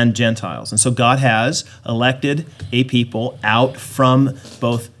and Gentiles. And so God has elected a people out from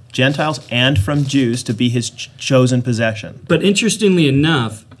both Gentiles and from Jews to be his chosen possession. But interestingly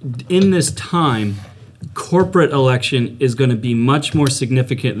enough, in this time, corporate election is going to be much more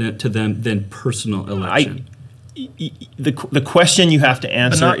significant to them than personal election. The question you have to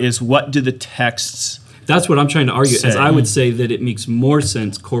answer is, what do the texts That's what I'm trying to argue. say? As I would say that it makes more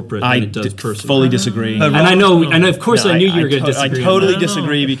sense corporate than it does personal. Fully disagree. And I know, of course, I knew you were going to disagree. I totally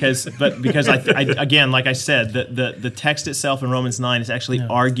disagree because I again, like I said, the text itself in Romans 9 is actually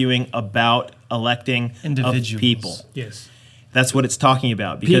arguing about electing individuals. Of people. Yes. That's what it's talking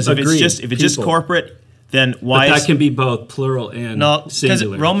about. Because if it's just corporate, then why? But that can be both plural and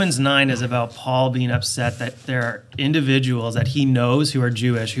singular. Because Romans 9 is about Paul being upset that there are individuals that he knows who are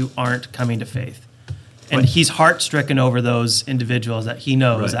Jewish who aren't coming to faith. And he's heart-stricken over those individuals that he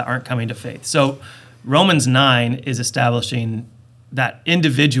knows that aren't coming to faith. So Romans 9 is establishing that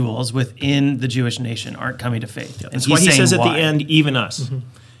individuals within the Jewish nation aren't coming to faith. And that's why he says at the end, even us.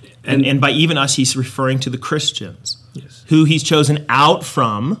 And by even us, he's referring to the Christians, who he's chosen out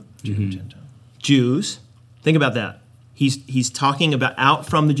from Jews. Think about that. He's talking about out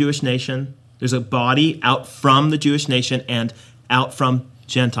from the Jewish nation. There's a body out from the Jewish nation and out from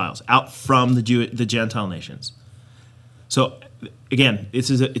Gentiles, out from the Gentile nations. So again, it's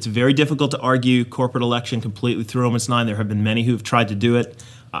very difficult to argue corporate election completely through Romans 9. There have been many who have tried to do it.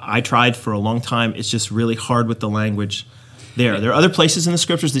 I tried for a long time. It's just really hard with the language there. There are other places in the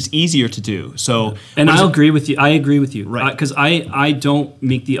Scriptures that's easier to do. So, and I agree with you. Right. Because I don't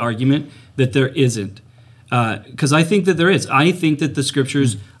make the argument that there isn't. Because I think that there is. I think that the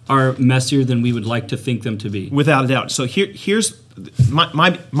Scriptures are messier than we would like to think them to be. Without a doubt. So here's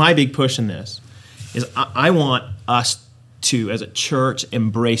my big push in this is I want us to, as a church,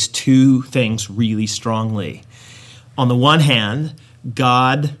 embrace two things really strongly. On the one hand,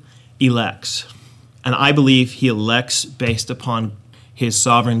 God elects. And I believe he elects based upon his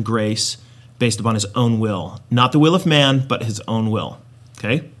sovereign grace, based upon his own will. Not the will of man, but his own will.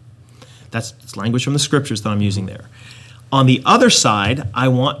 Okay? That's language from the Scriptures that I'm using there. On the other side, I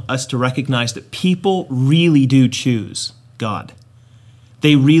want us to recognize that people really do choose God.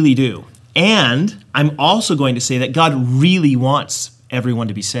 They really do. And I'm also going to say that God really wants everyone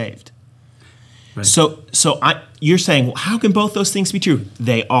to be saved. Right. So you're saying, well, how can both those things be true?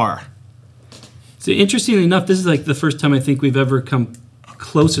 They are. So interestingly enough, this is like the first time I think we've ever come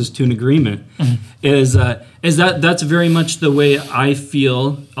closest to an agreement. Is that's very much the way I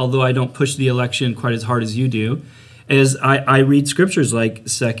feel, although I don't push the election quite as hard as you do. Is I read scriptures like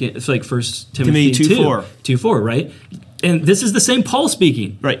 1 Timothy 2:4, right? And this is the same Paul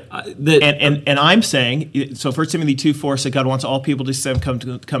speaking. Right. That, And I'm saying, so 1 Timothy 2:4 said God wants all people to come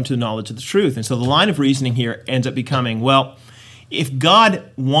to the knowledge of the truth. And so the line of reasoning here ends up becoming, well, if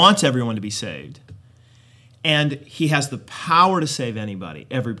God wants everyone to be saved, and he has the power to save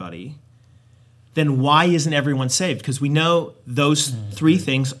everybody, then why isn't everyone saved? Because we know those three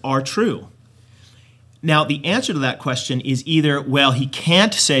things are true. Now, the answer to that question is either, well, he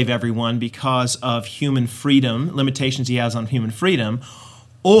can't save everyone because of human freedom, limitations he has on human freedom,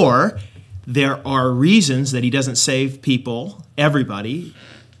 or there are reasons that he doesn't save people, everybody,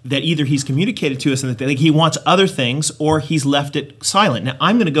 that either he's communicated to us and that he wants other things, or he's left it silent. Now,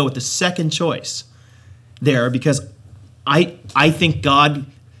 I'm going to go with the second choice there because I think God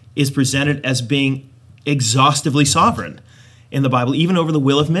is presented as being exhaustively sovereign in the Bible, even over the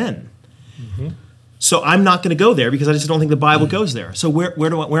will of men. Mm-hmm. So I'm not going to go there because I just don't think the Bible goes there. So where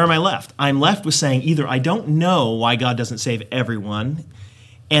am I left? I'm left with saying either I don't know why God doesn't save everyone,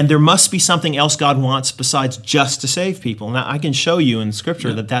 and there must be something else God wants besides just to save people. Now, I can show you in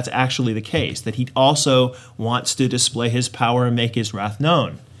Scripture that that's actually the case, that he also wants to display his power and make his wrath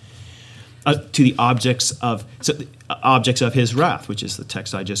known to the objects of his wrath, which is the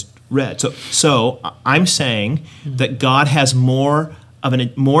text I just read. So I'm saying that God has more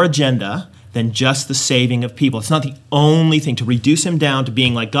agenda than just the saving of people. It's not the only thing. To reduce him down to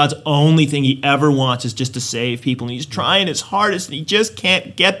being like God's only thing he ever wants is just to save people, and he's trying his hardest and he just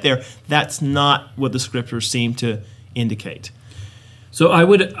can't get there. That's not what the Scriptures seem to indicate. So I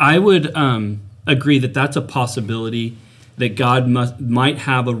would agree that that's a possibility, that God might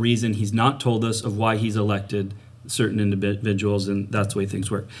have a reason he's not told us of why he's elected certain individuals, and that's the way things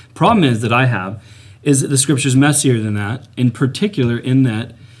work. Problem is that I have is that the Scripture's messier than that, in particular in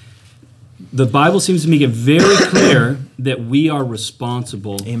that the Bible seems to make it very clear that we are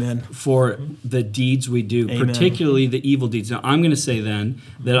responsible for the deeds we do, particularly the evil deeds. Now, I'm going to say then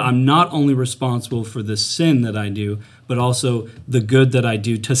that I'm not only responsible for the sin that I do, but also the good that I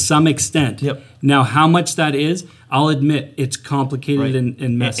do to some extent. Yep. Now, how much that is, I'll admit it's complicated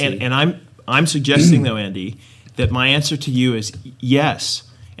and messy. And I'm suggesting, though, Andy, that my answer to you is yes.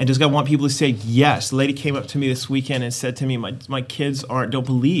 And does God want people to say yes? The lady came up to me this weekend and said to me, my kids don't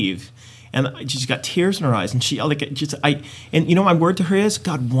believe. And she's got tears in her eyes, and and you know my word to her is,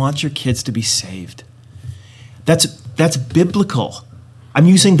 God wants your kids to be saved. That's biblical. I'm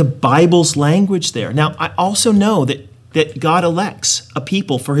using the Bible's language there. Now, I also know that God elects a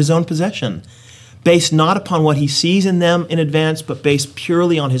people for his own possession, based not upon what he sees in them in advance, but based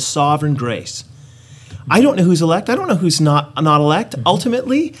purely on his sovereign grace. I don't know who's elect. I don't know who's not elect. Mm-hmm.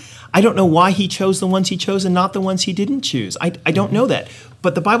 Ultimately, I don't know why he chose the ones he chose and not the ones he didn't choose. I don't know that.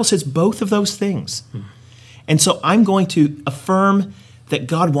 But the Bible says both of those things. And so I'm going to affirm that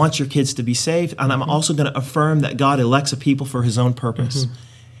God wants your kids to be saved, and I'm also going to affirm that God elects a people for his own purpose. Mm-hmm.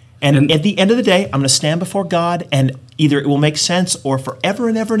 And at the end of the day, I'm going to stand before God, and either it will make sense or forever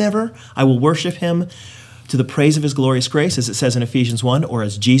and ever and ever, I will worship him to the praise of his glorious grace, as it says in Ephesians 1, or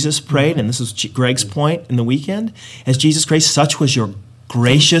as Jesus prayed, and this is Greg's point in the weekend, as Jesus prayed, such was your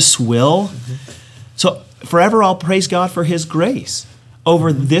gracious will. Mm-hmm. So forever I'll praise God for his grace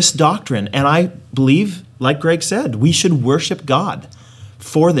over this doctrine. And I believe, like Greg said, we should worship God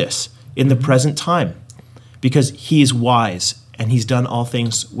for this in the present time because he is wise and he's done all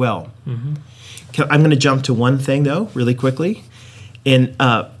things well. Mm-hmm. I'm going to jump to one thing, though, really quickly. In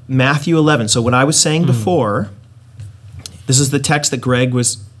Matthew 11, so what I was saying before, this is the text that Greg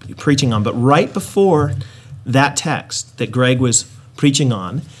was preaching on, but right before that text that Greg was preaching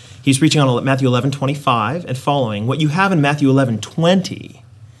on, he's preaching on Matthew 11:25 and following. What you have in Matthew 11:20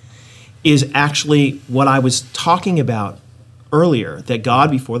 is actually what I was talking about earlier, that God,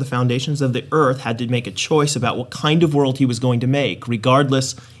 before the foundations of the earth, had to make a choice about what kind of world he was going to make,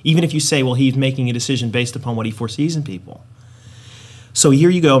 regardless, even if you say, well, he's making a decision based upon what he foresees in people. So here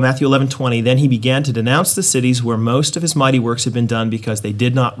you go, Matthew 11:20. Then he began to denounce the cities where most of his mighty works had been done because they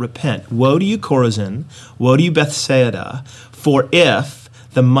did not repent. Woe to you, Chorazin! Woe to you, Bethsaida! For if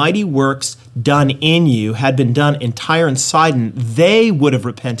the mighty works done in you had been done in Tyre and Sidon, they would have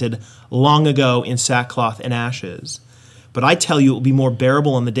repented long ago in sackcloth and ashes. But I tell you, it will be more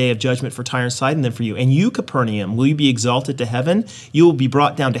bearable on the day of judgment for Tyre and Sidon than for you. And you, Capernaum, will you be exalted to heaven? You will be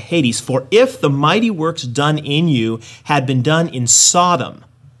brought down to Hades. For if the mighty works done in you had been done in Sodom,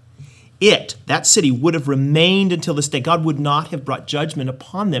 that city, would have remained until this day. God would not have brought judgment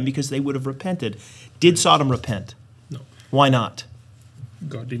upon them because they would have repented. Did Sodom repent? No. Why not?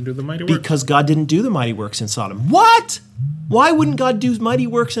 God didn't do the mighty works. Because God didn't do the mighty works in Sodom. What? Why wouldn't God do mighty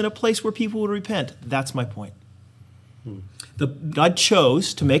works in a place where people would repent? That's my point. God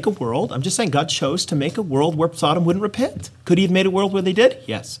chose to make a world. I'm just saying, God chose to make a world where Sodom wouldn't repent. Could he have made a world where they did?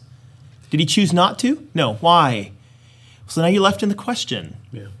 Yes. Did he choose not to? No. Why? So now you're left in the question.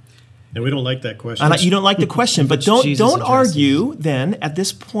 Yeah. And we don't like that question. You don't like the question, but Jesus don't addresses. argue then at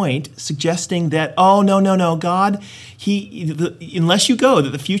this point, suggesting that, oh, no, God, unless you go, that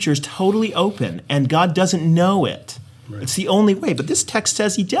the future is totally open and God doesn't know it. Right. It's the only way. But this text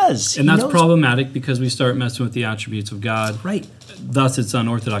says he does. And that's problematic because we start messing with the attributes of God. Right. Thus, it's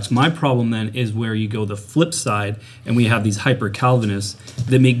unorthodox. My problem then is where you go the flip side, and we have these hyper-Calvinists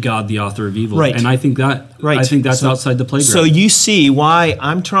that make God the author of evil. Right. And I think that's outside the playground. So you see why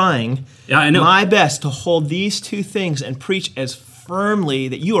I'm trying I know. my best to hold these two things and preach as firmly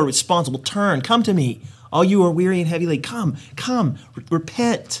that you are responsible. Come to me. All you are weary and heavy laden, come,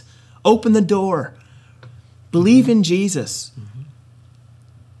 repent, open the door, believe in Jesus.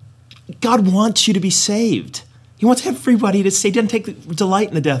 God wants you to be saved. He wants everybody to say, he doesn't take delight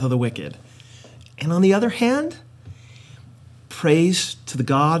in the death of the wicked. And on the other hand, praise to the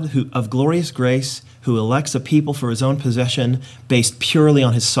God of glorious grace who elects a people for his own possession based purely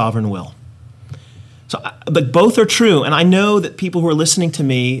on his sovereign will. But both are true, and I know that people who are listening to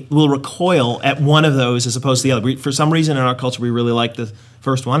me will recoil at one of those as opposed to the other. For some reason in our culture, we really like the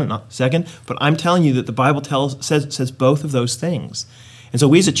first one and not the second, but I'm telling you that the Bible says both of those things. And so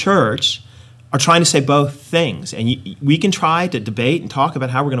we as a church are trying to say both things. And we can try to debate and talk about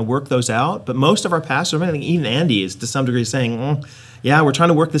how we're going to work those out, but most of our pastors, I think even Andy is to some degree saying, yeah, we're trying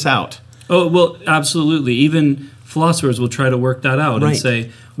to work this out. Oh, well, absolutely. Even philosophers will try to work that out and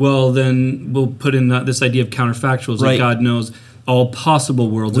say, well, then we'll put in this idea of counterfactuals, that God knows all possible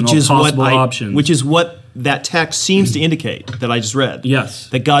worlds and all possible options. Which is what that text seems to indicate that I just read. Yes.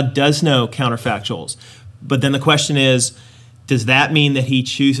 That God does know counterfactuals. But then the question is, does that mean that he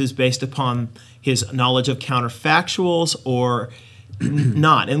chooses based upon his knowledge of counterfactuals or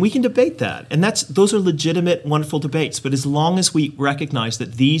not? And we can debate that. And those are legitimate, wonderful debates. But as long as we recognize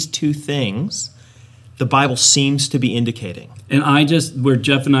that these two things, the Bible seems to be indicating. And where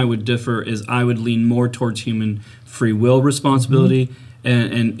Jeff and I would differ is I would lean more towards human free will responsibility,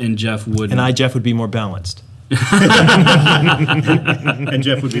 and Jeff wouldn't. And Jeff would be more balanced. And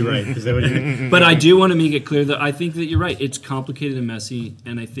Jeff would be right. Is that what you mean? But I do want to make it clear that I think that you're right. It's complicated and messy,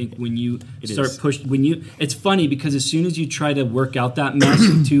 and I think when you it's funny because as soon as you try to work out that mess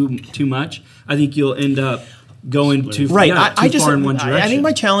too much, I think you'll end up going too far in one direction. I think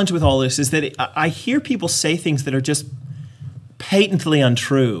my challenge with all this is that I hear people say things that are just patently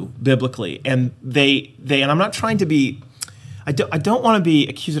untrue biblically, and and I'm not trying to be. I don't want to be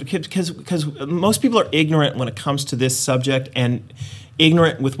accusative because most people are ignorant when it comes to this subject and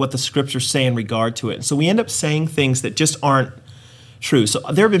ignorant with what the scriptures say in regard to it. And so we end up saying things that just aren't true. So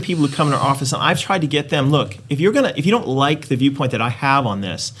there have been people who come in our office and I've tried to get them, look, if you don't like the viewpoint that I have on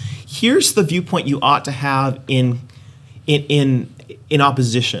this, here's the viewpoint you ought to have in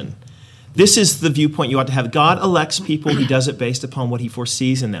opposition. This is the viewpoint you ought to have. God elects people. He does it based upon what he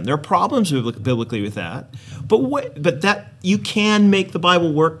foresees in them. There are problems biblically with that, but that you can make the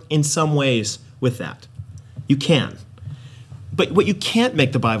Bible work in some ways with that. You can. But what you can't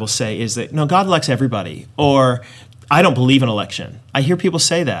make the Bible say is that, no, God elects everybody, or I don't believe in election. I hear people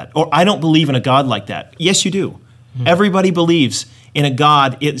say that, or I don't believe in a God like that. Yes, you do. Everybody believes in a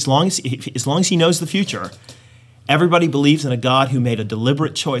God as long as he knows the future. Everybody believes in a God who made a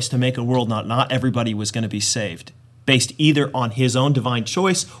deliberate choice to make a world not everybody was going to be saved, based either on his own divine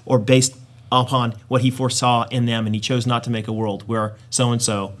choice or based upon what he foresaw in them, and he chose not to make a world where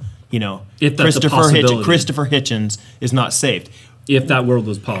so-and-so, Christopher Hitchens is not saved. If that world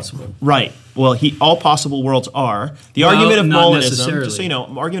was possible. Right. Well, all possible worlds are. The argument of Molinism, just so you know,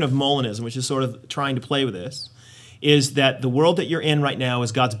 argument of Molinism, which is sort of trying to play with this, is that the world that you're in right now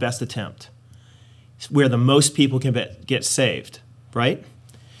is God's best attempt, where the most people can get saved, right?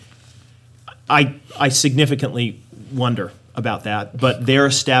 I significantly wonder about that, but they're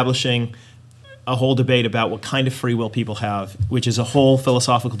establishing a whole debate about what kind of free will people have, which is a whole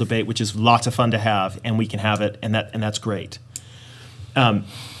philosophical debate, which is lots of fun to have, and we can have it, and that's great.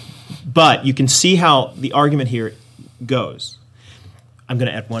 But you can see how the argument here goes. I'm going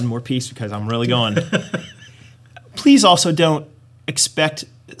to add one more piece because I'm really going. Please also don't expect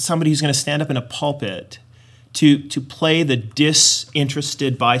somebody who's going to stand up in a pulpit to play the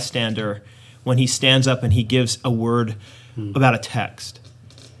disinterested bystander when he stands up and he gives a word about a text.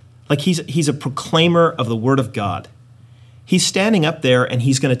 Like he's a proclaimer of the Word of God. He's standing up there and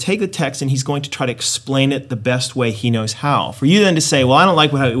he's going to take the text and he's going to try to explain it the best way he knows how. For you then to say, well, I don't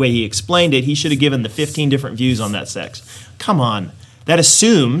like the way he explained it, he should have given the 15 different views on that text. Come on. That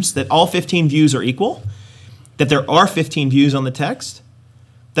assumes that all 15 views are equal. that there are 15 views on the text,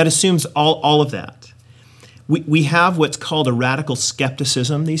 that assumes all of that. We have what's called a radical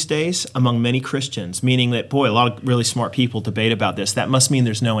skepticism these days among many Christians, meaning that, boy, a lot of really smart people debate about this. That must mean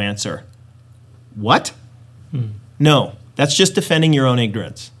there's no answer. What? No, that's just defending your own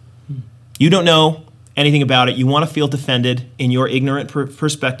ignorance. You don't know anything about it. You want to feel defended in your ignorant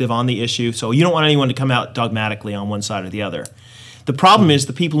perspective on the issue, so you don't want anyone to come out dogmatically on one side or the other. The problem is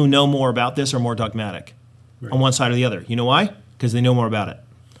the people who know more about this are more dogmatic on one side or the other. You know why? Because they know more about it.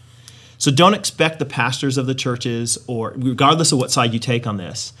 So don't expect the pastors of the churches, or regardless of what side you take on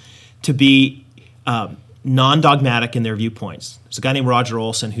this, to be non-dogmatic in their viewpoints. There's a guy named Roger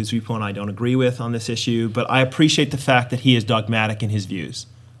Olson whose viewpoint I don't agree with on this issue, but I appreciate the fact that he is dogmatic in his views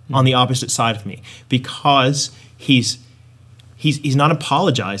on the opposite side of me, because he's not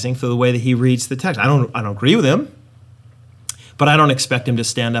apologizing for the way that he reads the text. I don't agree with him, but I don't expect him to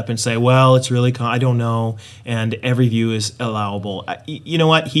stand up and say, well, it's really, I don't know, and every view is allowable. You know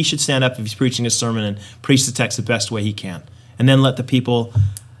what? He should stand up if he's preaching a sermon and preach the text the best way he can, and then let the people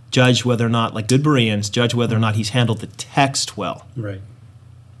judge whether or not, like good Bereans, judge whether or not he's handled the text well. Right.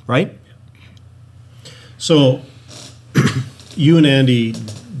 Right? So you and Andy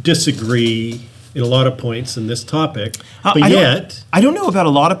disagree in a lot of points in this topic, but yet... I don't know about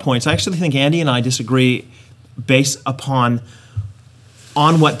a lot of points. I actually think Andy and I disagree based upon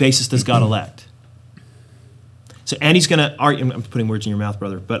on what basis does God elect. So Andy's going to argue, I'm putting words in your mouth,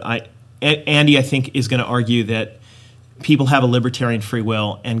 brother, but Andy, I think, is going to argue that people have a libertarian free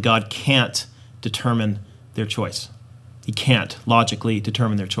will and God can't determine their choice. He can't logically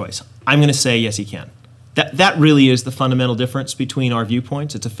determine their choice. I'm going to say, yes, he can. That really is the fundamental difference between our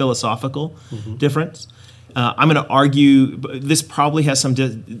viewpoints. It's a philosophical difference. I'm going to argue, this probably has some,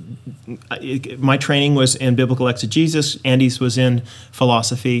 my training was in biblical exegesis, Andy's was in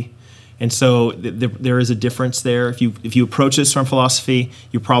philosophy, and so there is a difference there. If you approach this from philosophy,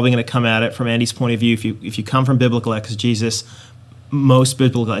 you're probably going to come at it from Andy's point of view. If you come from biblical exegesis, most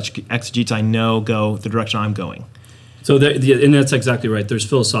biblical exegetes I know go the direction I'm going. So, and that's exactly right. There's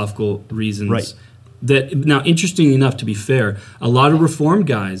philosophical reasons. Right. Now, interestingly enough, to be fair, a lot of Reformed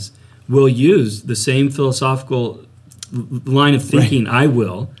guys will use the same philosophical line of thinking I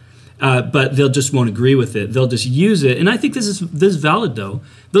will, but they'll just won't agree with it. They'll just use it, and I think this is valid though.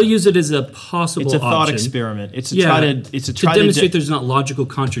 They'll use it as a possible option. It's a thought experiment. It's to demonstrate there's not logical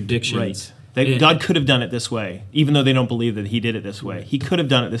contradictions. Right. God could have done it this way, even though they don't believe that He did it this way. He could have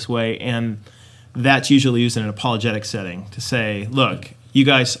done it this way, and that's usually used in an apologetic setting to say, look, you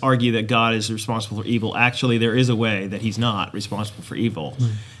guys argue that God is responsible for evil. Actually, there is a way that He's not responsible for evil,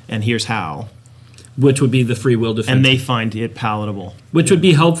 and here's how. Which would be the free will defense. And they find it palatable. Which would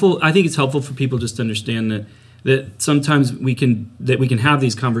be helpful. I think it's helpful for people just to understand that sometimes we can have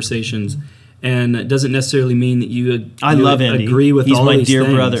these conversations, and it doesn't necessarily mean that you love Andy. Agree with He's all my these dear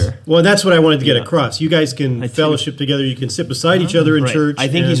things. Brother. Well, that's what I wanted to get across. You guys can fellowship together. You can sit beside each other in church. I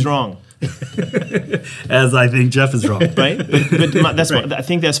think he's wrong. As I think Jeff is wrong. Right? But I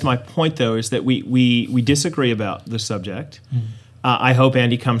think that's my point, though, is that we disagree about the subject. I hope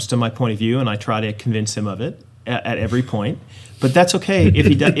Andy comes to my point of view, and I try to convince him of it at every point. But that's okay if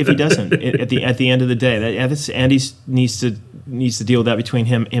he doesn't. At the end of the day, Andy needs to deal with that between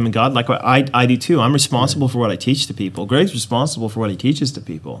him and God. Like I do too. I'm responsible for what I teach to people. Greg's responsible for what he teaches to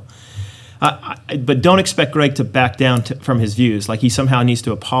people. But don't expect Greg to back down from his views. Like he somehow needs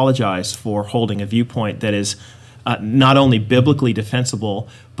to apologize for holding a viewpoint that is not only biblically defensible,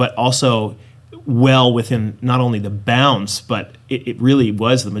 but also well within not only the bounds, but it really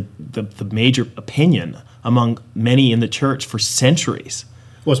was the major opinion among many in the church for centuries.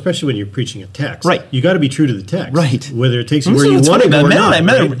 Well, especially when you're preaching a text. Right. You got to be true to the text. Right. Whether it takes you where you want to go or not.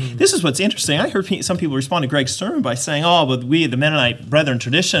 This is what's interesting. I heard some people respond to Greg's sermon by saying, oh, but we, the Mennonite Brethren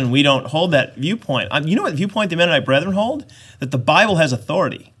tradition, we don't hold that viewpoint. You know what viewpoint the Mennonite Brethren hold? That the Bible has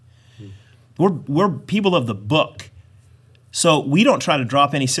authority. We're people of the book. So we don't try to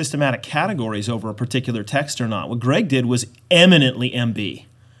drop any systematic categories over a particular text or not. What Greg did was eminently MB,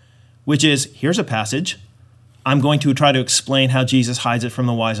 which is, here's a passage. I'm going to try to explain how Jesus hides it from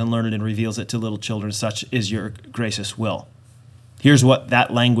the wise and learned and reveals it to little children, such is your gracious will. Here's what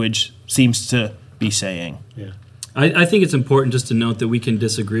that language seems to be saying. Yeah. I think it's important just to note that we can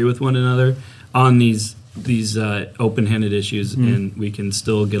disagree with one another on these open-handed issues, and we can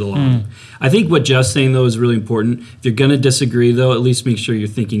still get along. I think what Jeff's saying, though, is really important. If you're going to disagree, though, at least make sure you're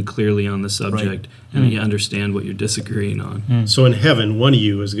thinking clearly on the subject and you understand what you're disagreeing on. So in heaven, one of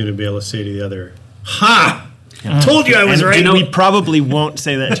you is going to be able to say to the other, "Ha! Told you I was And right. we probably won't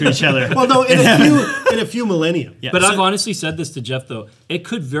say that to each other. Well, no, in a few millennia. Yeah. But I've honestly said this to Jeff, though. It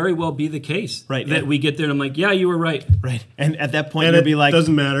could very well be the case. Right, That yeah. we get there and I'm like, yeah, you were right. Right. And at that point, And you'll it be like,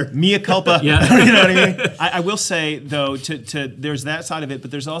 doesn't matter. mea culpa. Yeah. You know what I mean? I will say, though, there's that side of it, but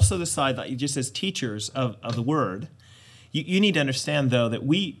there's also the side that you just as teachers of the word, you need to understand, though, that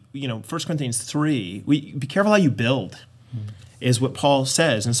 1 Corinthians 3, be careful how you build, is what Paul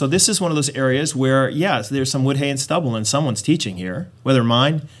says. And so this is one of those areas where, yes, there's some wood, hay, and stubble, and someone's teaching here, whether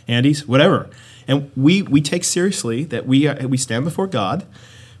mine, Andy's, whatever. And we take seriously that we stand before God,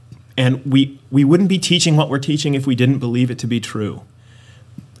 and we wouldn't be teaching what we're teaching if we didn't believe it to be true.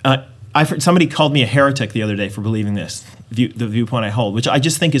 I've heard somebody called me a heretic the other day for believing this, the viewpoint I hold, which I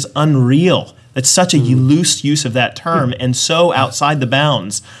just think is unreal. It's such a loose use of that term and so outside the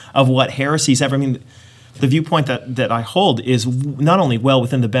bounds of what heresies ever mean. The viewpoint that I hold is not only well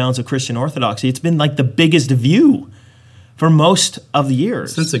within the bounds of Christian orthodoxy, it's been like the biggest view for most of the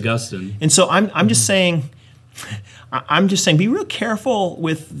years. Since Augustine. And so I'm just saying, be real careful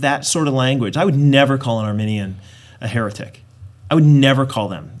with that sort of language. I would never call an Arminian a heretic. I would never call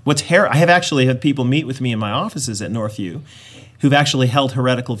them. I have actually had people meet with me in my offices at Northview who've actually held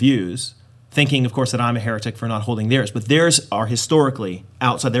heretical views, thinking, of course, that I'm a heretic for not holding theirs. But theirs are historically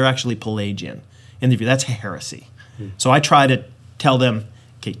outside. They're actually Pelagian in the view. That's heresy. So I try to tell them,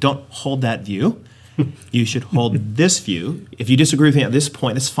 okay, don't hold that view. You should hold this view. If you disagree with me at this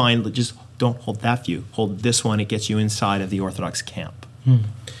point, that's fine. Just don't hold that view. Hold this one. It gets you inside of the Orthodox camp.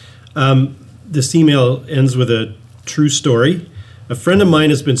 This email ends with a true story. A friend of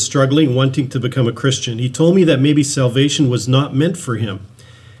mine has been struggling, wanting to become a Christian. He told me that maybe salvation was not meant for him.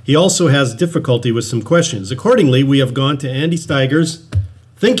 He also has difficulty with some questions. Accordingly, we have gone to Andy Steiger's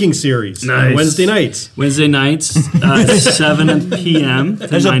Thinking Series on Wednesday nights. Wednesday nights, 7 p.m. to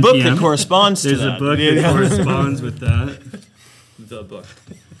There's a 9 book p.m. that corresponds to There's that. a book that corresponds with that. The book.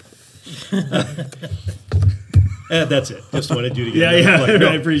 That's it. Just wanted you to get that point. No.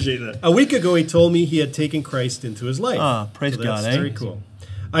 I appreciate that. A week ago, he told me he had taken Christ into his life. Praise So that's God, eh? very cool.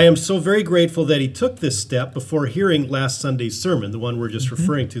 I am so very grateful that he took this step before hearing last Sunday's sermon, the one we're just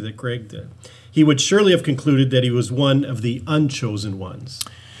referring to that Greg did. He would surely have concluded that he was one of the unchosen ones.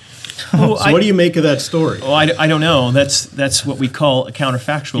 So what do you make of that story? Oh, I don't know. That's what we call a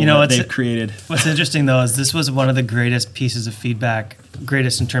counterfactual that they've created. What's interesting, though, is this was one of the greatest pieces of feedback,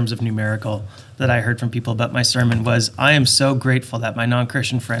 greatest in terms of numerical, that I heard from people about my sermon was, I am so grateful that my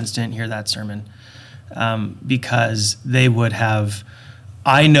non-Christian friends didn't hear that sermon because they would have,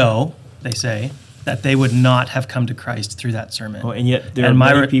 I know, they say, that they would not have come to Christ through that sermon. Oh, and yet there are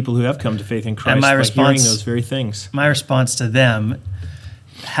many people who have come to faith in Christ by hearing those very things. My response to them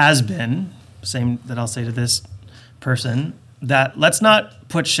has been, same that I'll say to this person, that let's not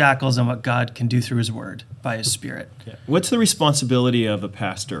put shackles on what God can do through his word by his Spirit. Yeah. What's the responsibility of a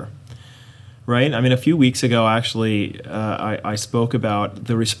pastor? Right? I mean, a few weeks ago, actually, I spoke about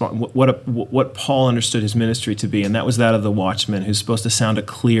the what Paul understood his ministry to be, and that was that of the watchman who's supposed to sound a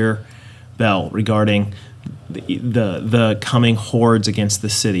clear bell regarding the coming hordes against the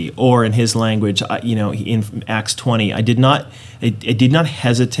city, or in his language, in Acts 20, I did not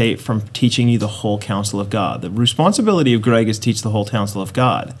hesitate from teaching you the whole counsel of God. The responsibility of Greg is to teach the whole counsel of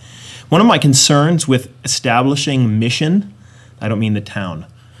God. One of my concerns with establishing mission, I don't mean the town,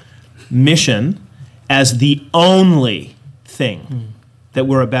 mission as the only thing that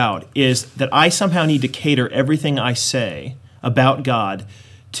we're about, is that I somehow need to cater everything I say about God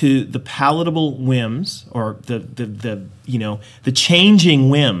to the palatable whims or the changing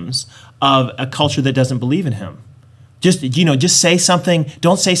whims of a culture that doesn't believe in him. Just say something.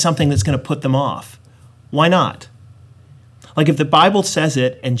 Don't say something that's going to put them off. Why not? Like if the Bible says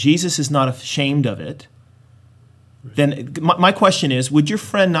it and Jesus is not ashamed of it, then my question is, would your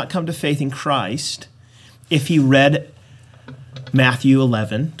friend not come to faith in Christ if he read Matthew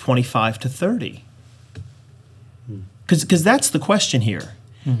 11, 25 to 30? Because that's the question here.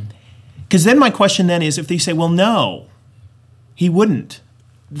 Because then my question then is, if they say, well, no, he wouldn't,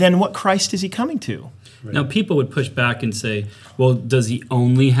 then what Christ is he coming to? Right. Now, people would push back and say, well, does he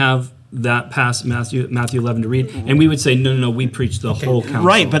only have that past Matthew 11 to read? And we would say, no, we preach the whole counsel.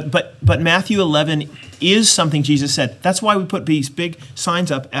 Right, but Matthew 11 is something Jesus said. That's why we put these big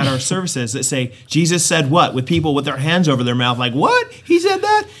signs up at our services that say, Jesus said what? With people with their hands over their mouth, like, what? He said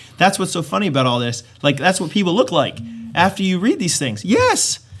that? That's what's so funny about all this. Like, that's what people look like after you read these things.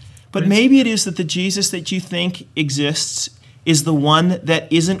 Yes, but maybe it is that the Jesus that you think exists is the one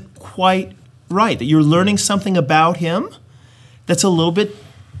that isn't quite right, that you're learning something about him that's a little bit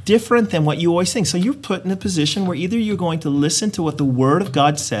different than what you always think. So you're put in a position where either you're going to listen to what the Word of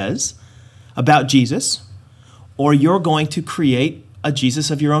God says about Jesus, or you're going to create a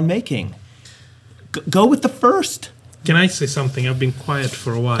Jesus of your own making. Go with the first. Can I say something? I've been quiet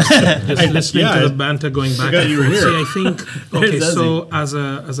for a while. Just listening to the banter going back and forth. See, I think, okay, so as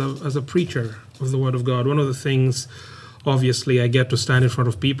a preacher of the Word of God, one of the things, obviously, I get to stand in front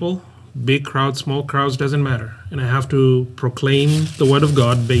of people. Big crowds, small crowds, doesn't matter. And I have to proclaim the Word of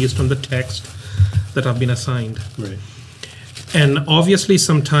God based on the text that I've been assigned. Right. And obviously,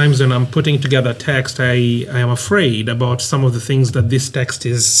 sometimes when I'm putting together a text, I am afraid about some of the things that this text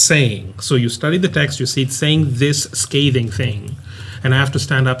is saying. So you study the text, you see it saying this scathing thing, and I have to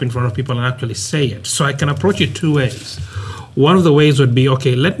stand up in front of people and actually say it. So I can approach it two ways. One of the ways would be,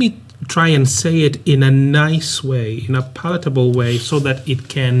 okay, let me try and say it in a nice way, in a palatable way, so that it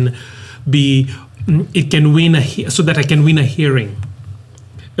can so that I can win a hearing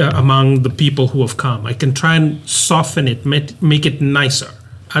among the people who have come. I can try and soften it, make it nicer,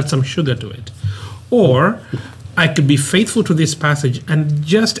 add some sugar to it. Or I could be faithful to this passage and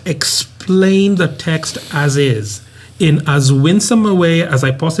just explain the text as is, in as winsome a way as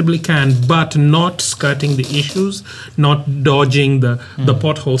I possibly can, but not skirting the issues, not dodging the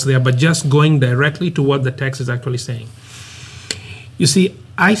potholes there, but just going directly to what the text is actually saying. You see,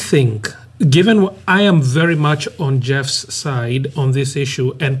 I think, given I am very much on Jeff's side on this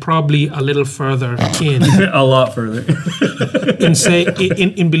issue, and probably a little further in, A lot further.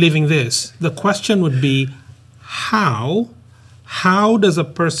 in believing this, the question would be, how does a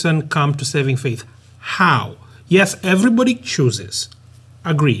person come to saving faith? How? Yes, everybody chooses,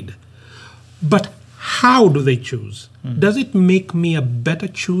 agreed. But how do they choose? Does it make me a better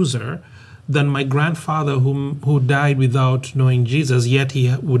chooser than my grandfather who died without knowing Jesus, yet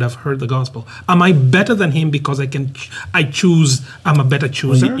he would have heard the gospel? Am I better than him because I'm a better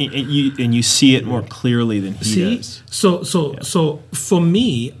chooser? And you see it more clearly than he does. So for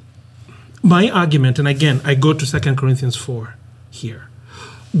me, my argument, and again, I go to 2 Corinthians 4 here.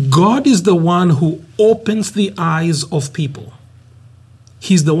 God is the one who opens the eyes of people.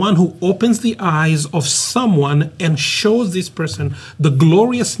 He's the one who opens the eyes of someone and shows this person the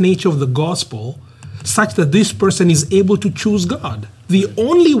glorious nature of the gospel, such that this person is able to choose God. The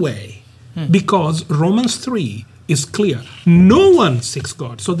only way, because Romans 3 is clear. No one seeks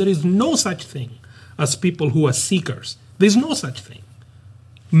God. So there is no such thing as people who are seekers. There's no such thing.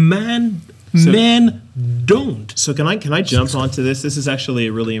 Men don't. So can I jump onto this? This is actually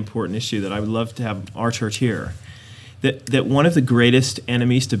a really important issue that I would love to have our church hear. That one of the greatest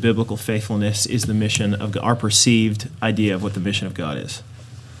enemies to biblical faithfulness is the mission of God, our perceived idea of what the mission of God is.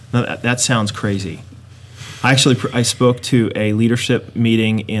 Now, that sounds crazy. I spoke to a leadership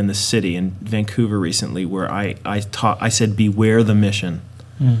meeting in the city in Vancouver recently where I said, beware the mission.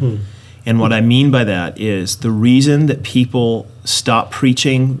 Mm-hmm. And what I mean by that is the reason that people stop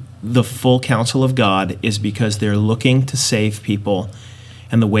preaching the full counsel of God is because they're looking to save people.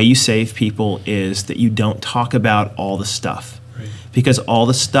 And the way you save people is that you don't talk about all the stuff. Right. Because all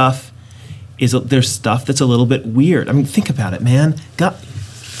the stuff there's stuff that's a little bit weird. I mean, think about it, man.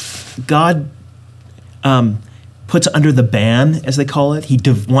 God puts under the ban, as they call it, he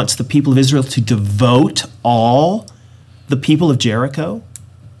wants the people of Israel to devote all the people of Jericho,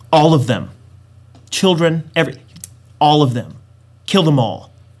 all of them, children, all of them, kill them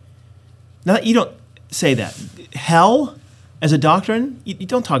all. Now, you don't say that. Hell, as a doctrine, you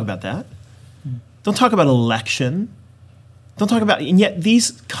don't talk about that. Don't talk about election. Don't talk about, and yet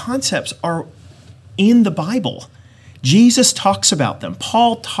these concepts are in the Bible. Jesus talks about them.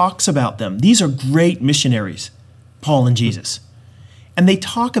 Paul talks about them. These are great missionaries, Paul and Jesus. And they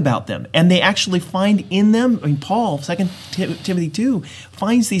talk about them, and they actually find in them, Paul, 2 Timothy 2,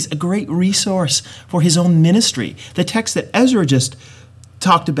 finds a great resource for his own ministry. The text that Ezra just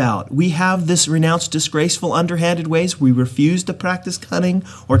talked about, we have this renounced disgraceful underhanded ways. We refuse to practice cunning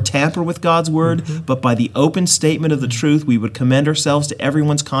or tamper with God's word, but by the open statement of the truth, we would commend ourselves to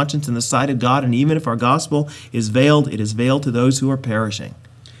everyone's conscience in the sight of God, and even if our gospel is veiled, it is veiled to those who are perishing.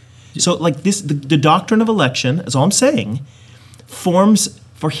 So like this, the doctrine of election, is all I'm saying, forms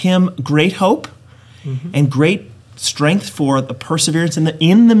for him great hope and great strength for the perseverance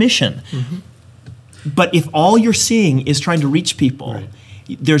in the mission. But if all you're seeing is trying to reach people,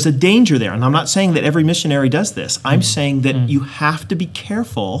 there's a danger there. And I'm not saying that every missionary does this. I'm saying that you have to be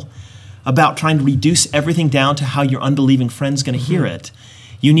careful about trying to reduce everything down to how your unbelieving friend's going to hear it.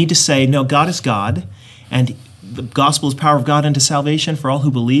 You need to say, no, God is God, and the gospel is power of God unto salvation for all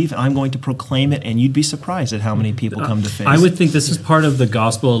who believe, and I'm going to proclaim it, and you'd be surprised at how many people come to faith. I would think this is part of the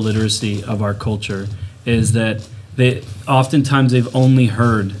gospel illiteracy of our culture, is that oftentimes they've only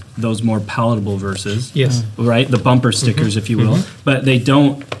heard those more palatable verses. Yes. Right? The bumper stickers, if you will. But they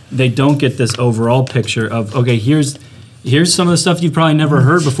don't get this overall picture of, okay, here's some of the stuff you've probably never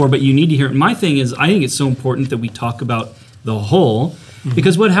heard before, but you need to hear it. My thing is, I think it's so important that we talk about the whole,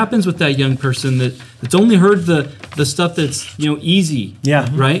 because what happens with that young person that's only heard the stuff that's easy,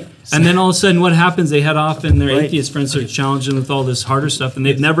 right? And then all of a sudden, what happens? They head off, and their atheist friends start challenging them with all this harder stuff, and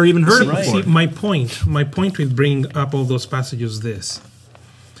they've never even heard it before. See, my point with bringing up all those passages is this.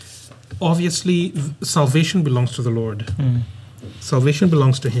 Obviously, salvation belongs to the Lord. Salvation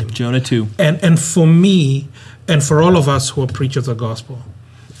belongs to Him. Jonah 2. And for me, and for all of us who are preachers of the gospel,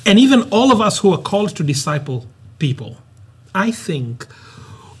 and even all of us who are called to disciple people, I think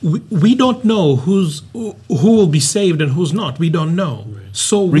we don't know who will be saved and who's not. We don't know.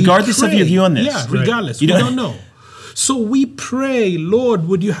 So regardless of your view on this. Yeah, regardless. We don't know. So we pray, Lord,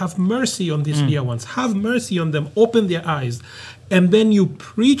 would you have mercy on these dear ones? Have mercy on them. Open their eyes. And then you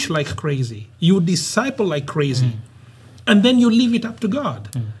preach like crazy. You disciple like crazy. And then you leave it up to God.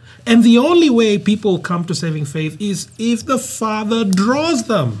 And the only way people come to saving faith is if the Father draws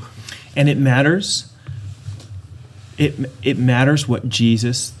them. And it matters. It matters what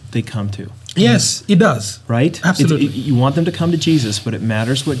Jesus they come to. Yes, it does. Right? Absolutely. You want them to come to Jesus, but it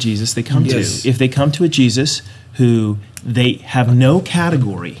matters what Jesus they come Yes. to. If they come to a Jesus who they have no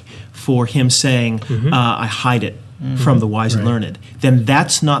category for Him saying, I hide it from the wise and learned, then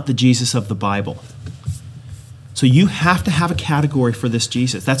that's not the Jesus of the Bible. So you have to have a category for this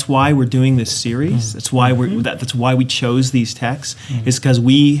Jesus. That's why we're doing this series. That's why that's why we chose these texts. Is because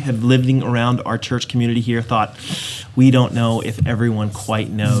we have living around our church community here thought we don't know if everyone quite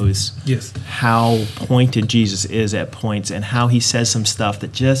knows how pointed Jesus is at points and how He says some stuff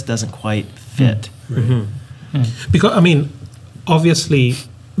that just doesn't quite fit. Because obviously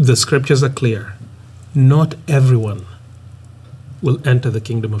the scriptures are clear. Not everyone will enter the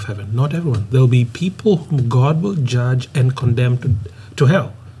kingdom of heaven. Not everyone. There will be people whom God will judge and condemn to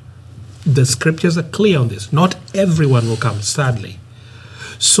hell. The scriptures are clear on this. Not everyone will come, sadly.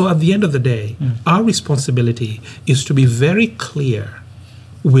 So at the end of the day, our responsibility is to be very clear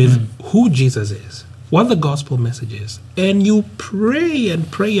with who Jesus is, what the gospel message is. And you pray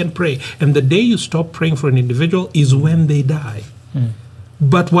and pray and pray. And the day you stop praying for an individual is when they die.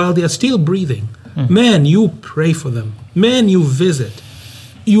 But while they are still breathing, man, you pray for them. Man, you visit.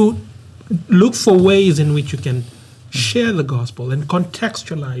 You look for ways in which you can share the gospel and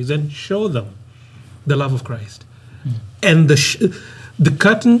contextualize and show them the love of Christ. And the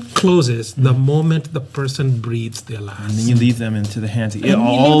curtain closes the moment the person breathes their last. And then you leave them into the hands of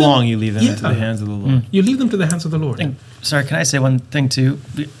all along. You leave them into the hands of the Lord. You leave them to the hands of the Lord. Sorry, can I say one thing too?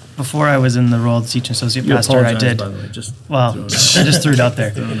 Before I was in the role of teaching associate pastor, I did. By the way, I just threw it out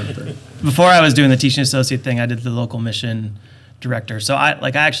there. Before I was doing the teaching associate thing, I did the local mission director. So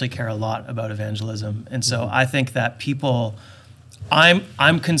I actually care a lot about evangelism, and so I think that people,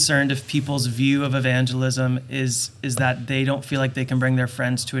 I'm concerned if people's view of evangelism is that they don't feel like they can bring their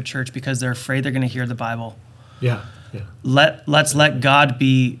friends to a church because they're afraid they're going to hear the Bible. Let's let God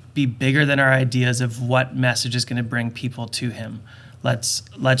be bigger than our ideas of what message is going to bring people to Him.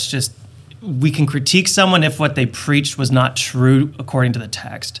 We can critique someone if what they preached was not true according to the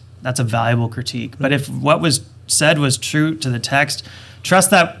text. That's a valuable critique. But if what was said was true to the text, trust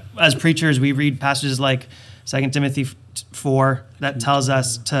that as preachers we read passages like 2 Timothy 4 that tells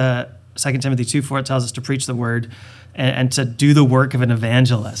us to 2 Timothy 2:4 it tells us to preach the word and to do the work of an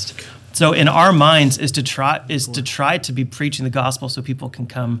evangelist. So in our minds is to try to be preaching the gospel so people can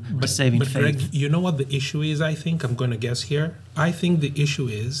come to saving faith. Greg, you know what the issue is, I think? I'm going to guess here. I think the issue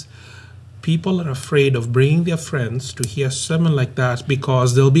is people are afraid of bringing their friends to hear a sermon like that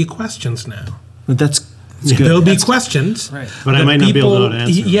because there'll be questions now. That's good. There'll be questions. Right. But I might not be able to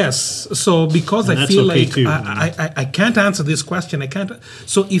answer. Yes. So because And I that's feel okay like too. I can't answer this question, I can't.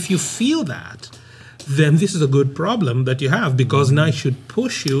 So if you feel that, then this is a good problem that you have because now it should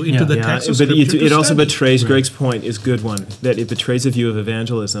push you into the text of but Scripture to it also study. betrays Greg's point is a good one, that it betrays a view of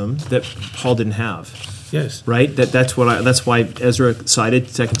evangelism that Paul didn't have. Yes. Right? That's why Ezra cited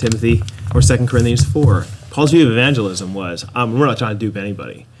 2 Timothy or 2 Corinthians 4. Paul's view of evangelism was, we're not trying to dupe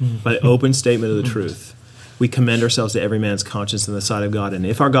anybody, but open statement of the truth. We commend ourselves to every man's conscience in the sight of God, and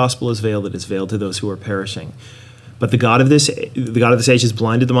if our gospel is veiled, it is veiled to those who are perishing. But the God of this age has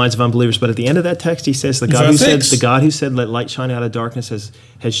blinded the minds of unbelievers. But at the end of that text, he says, the God who said, let light shine out of darkness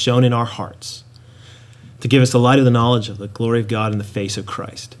has shone in our hearts to give us the light of the knowledge of the glory of God in the face of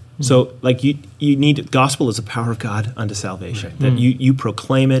Christ. So, you need, gospel is the power of God unto salvation. That you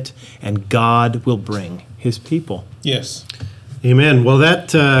proclaim it, and God will bring His people. Yes. Amen. Well, that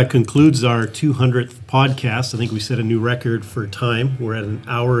concludes our 200th podcast. I think we set a new record for time. We're at an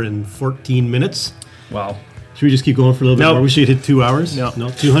hour and 14 minutes. Wow. Should we just keep going for a little bit Nope. more? We should hit 2 hours. No.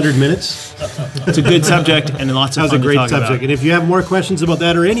 200 minutes. It's a good subject and lots That of was a fun to great talk subject. about. And if you have more questions about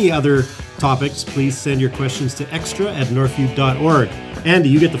that or any other topics, please send your questions to extra@northview.org. Andy,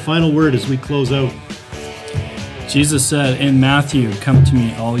 you get the final word as we close out. Jesus said in Matthew, "Come to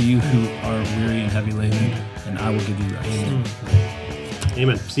me, all you who are weary and heavy laden, and I will give you rest."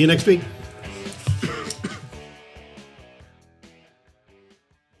 Amen. See you next week.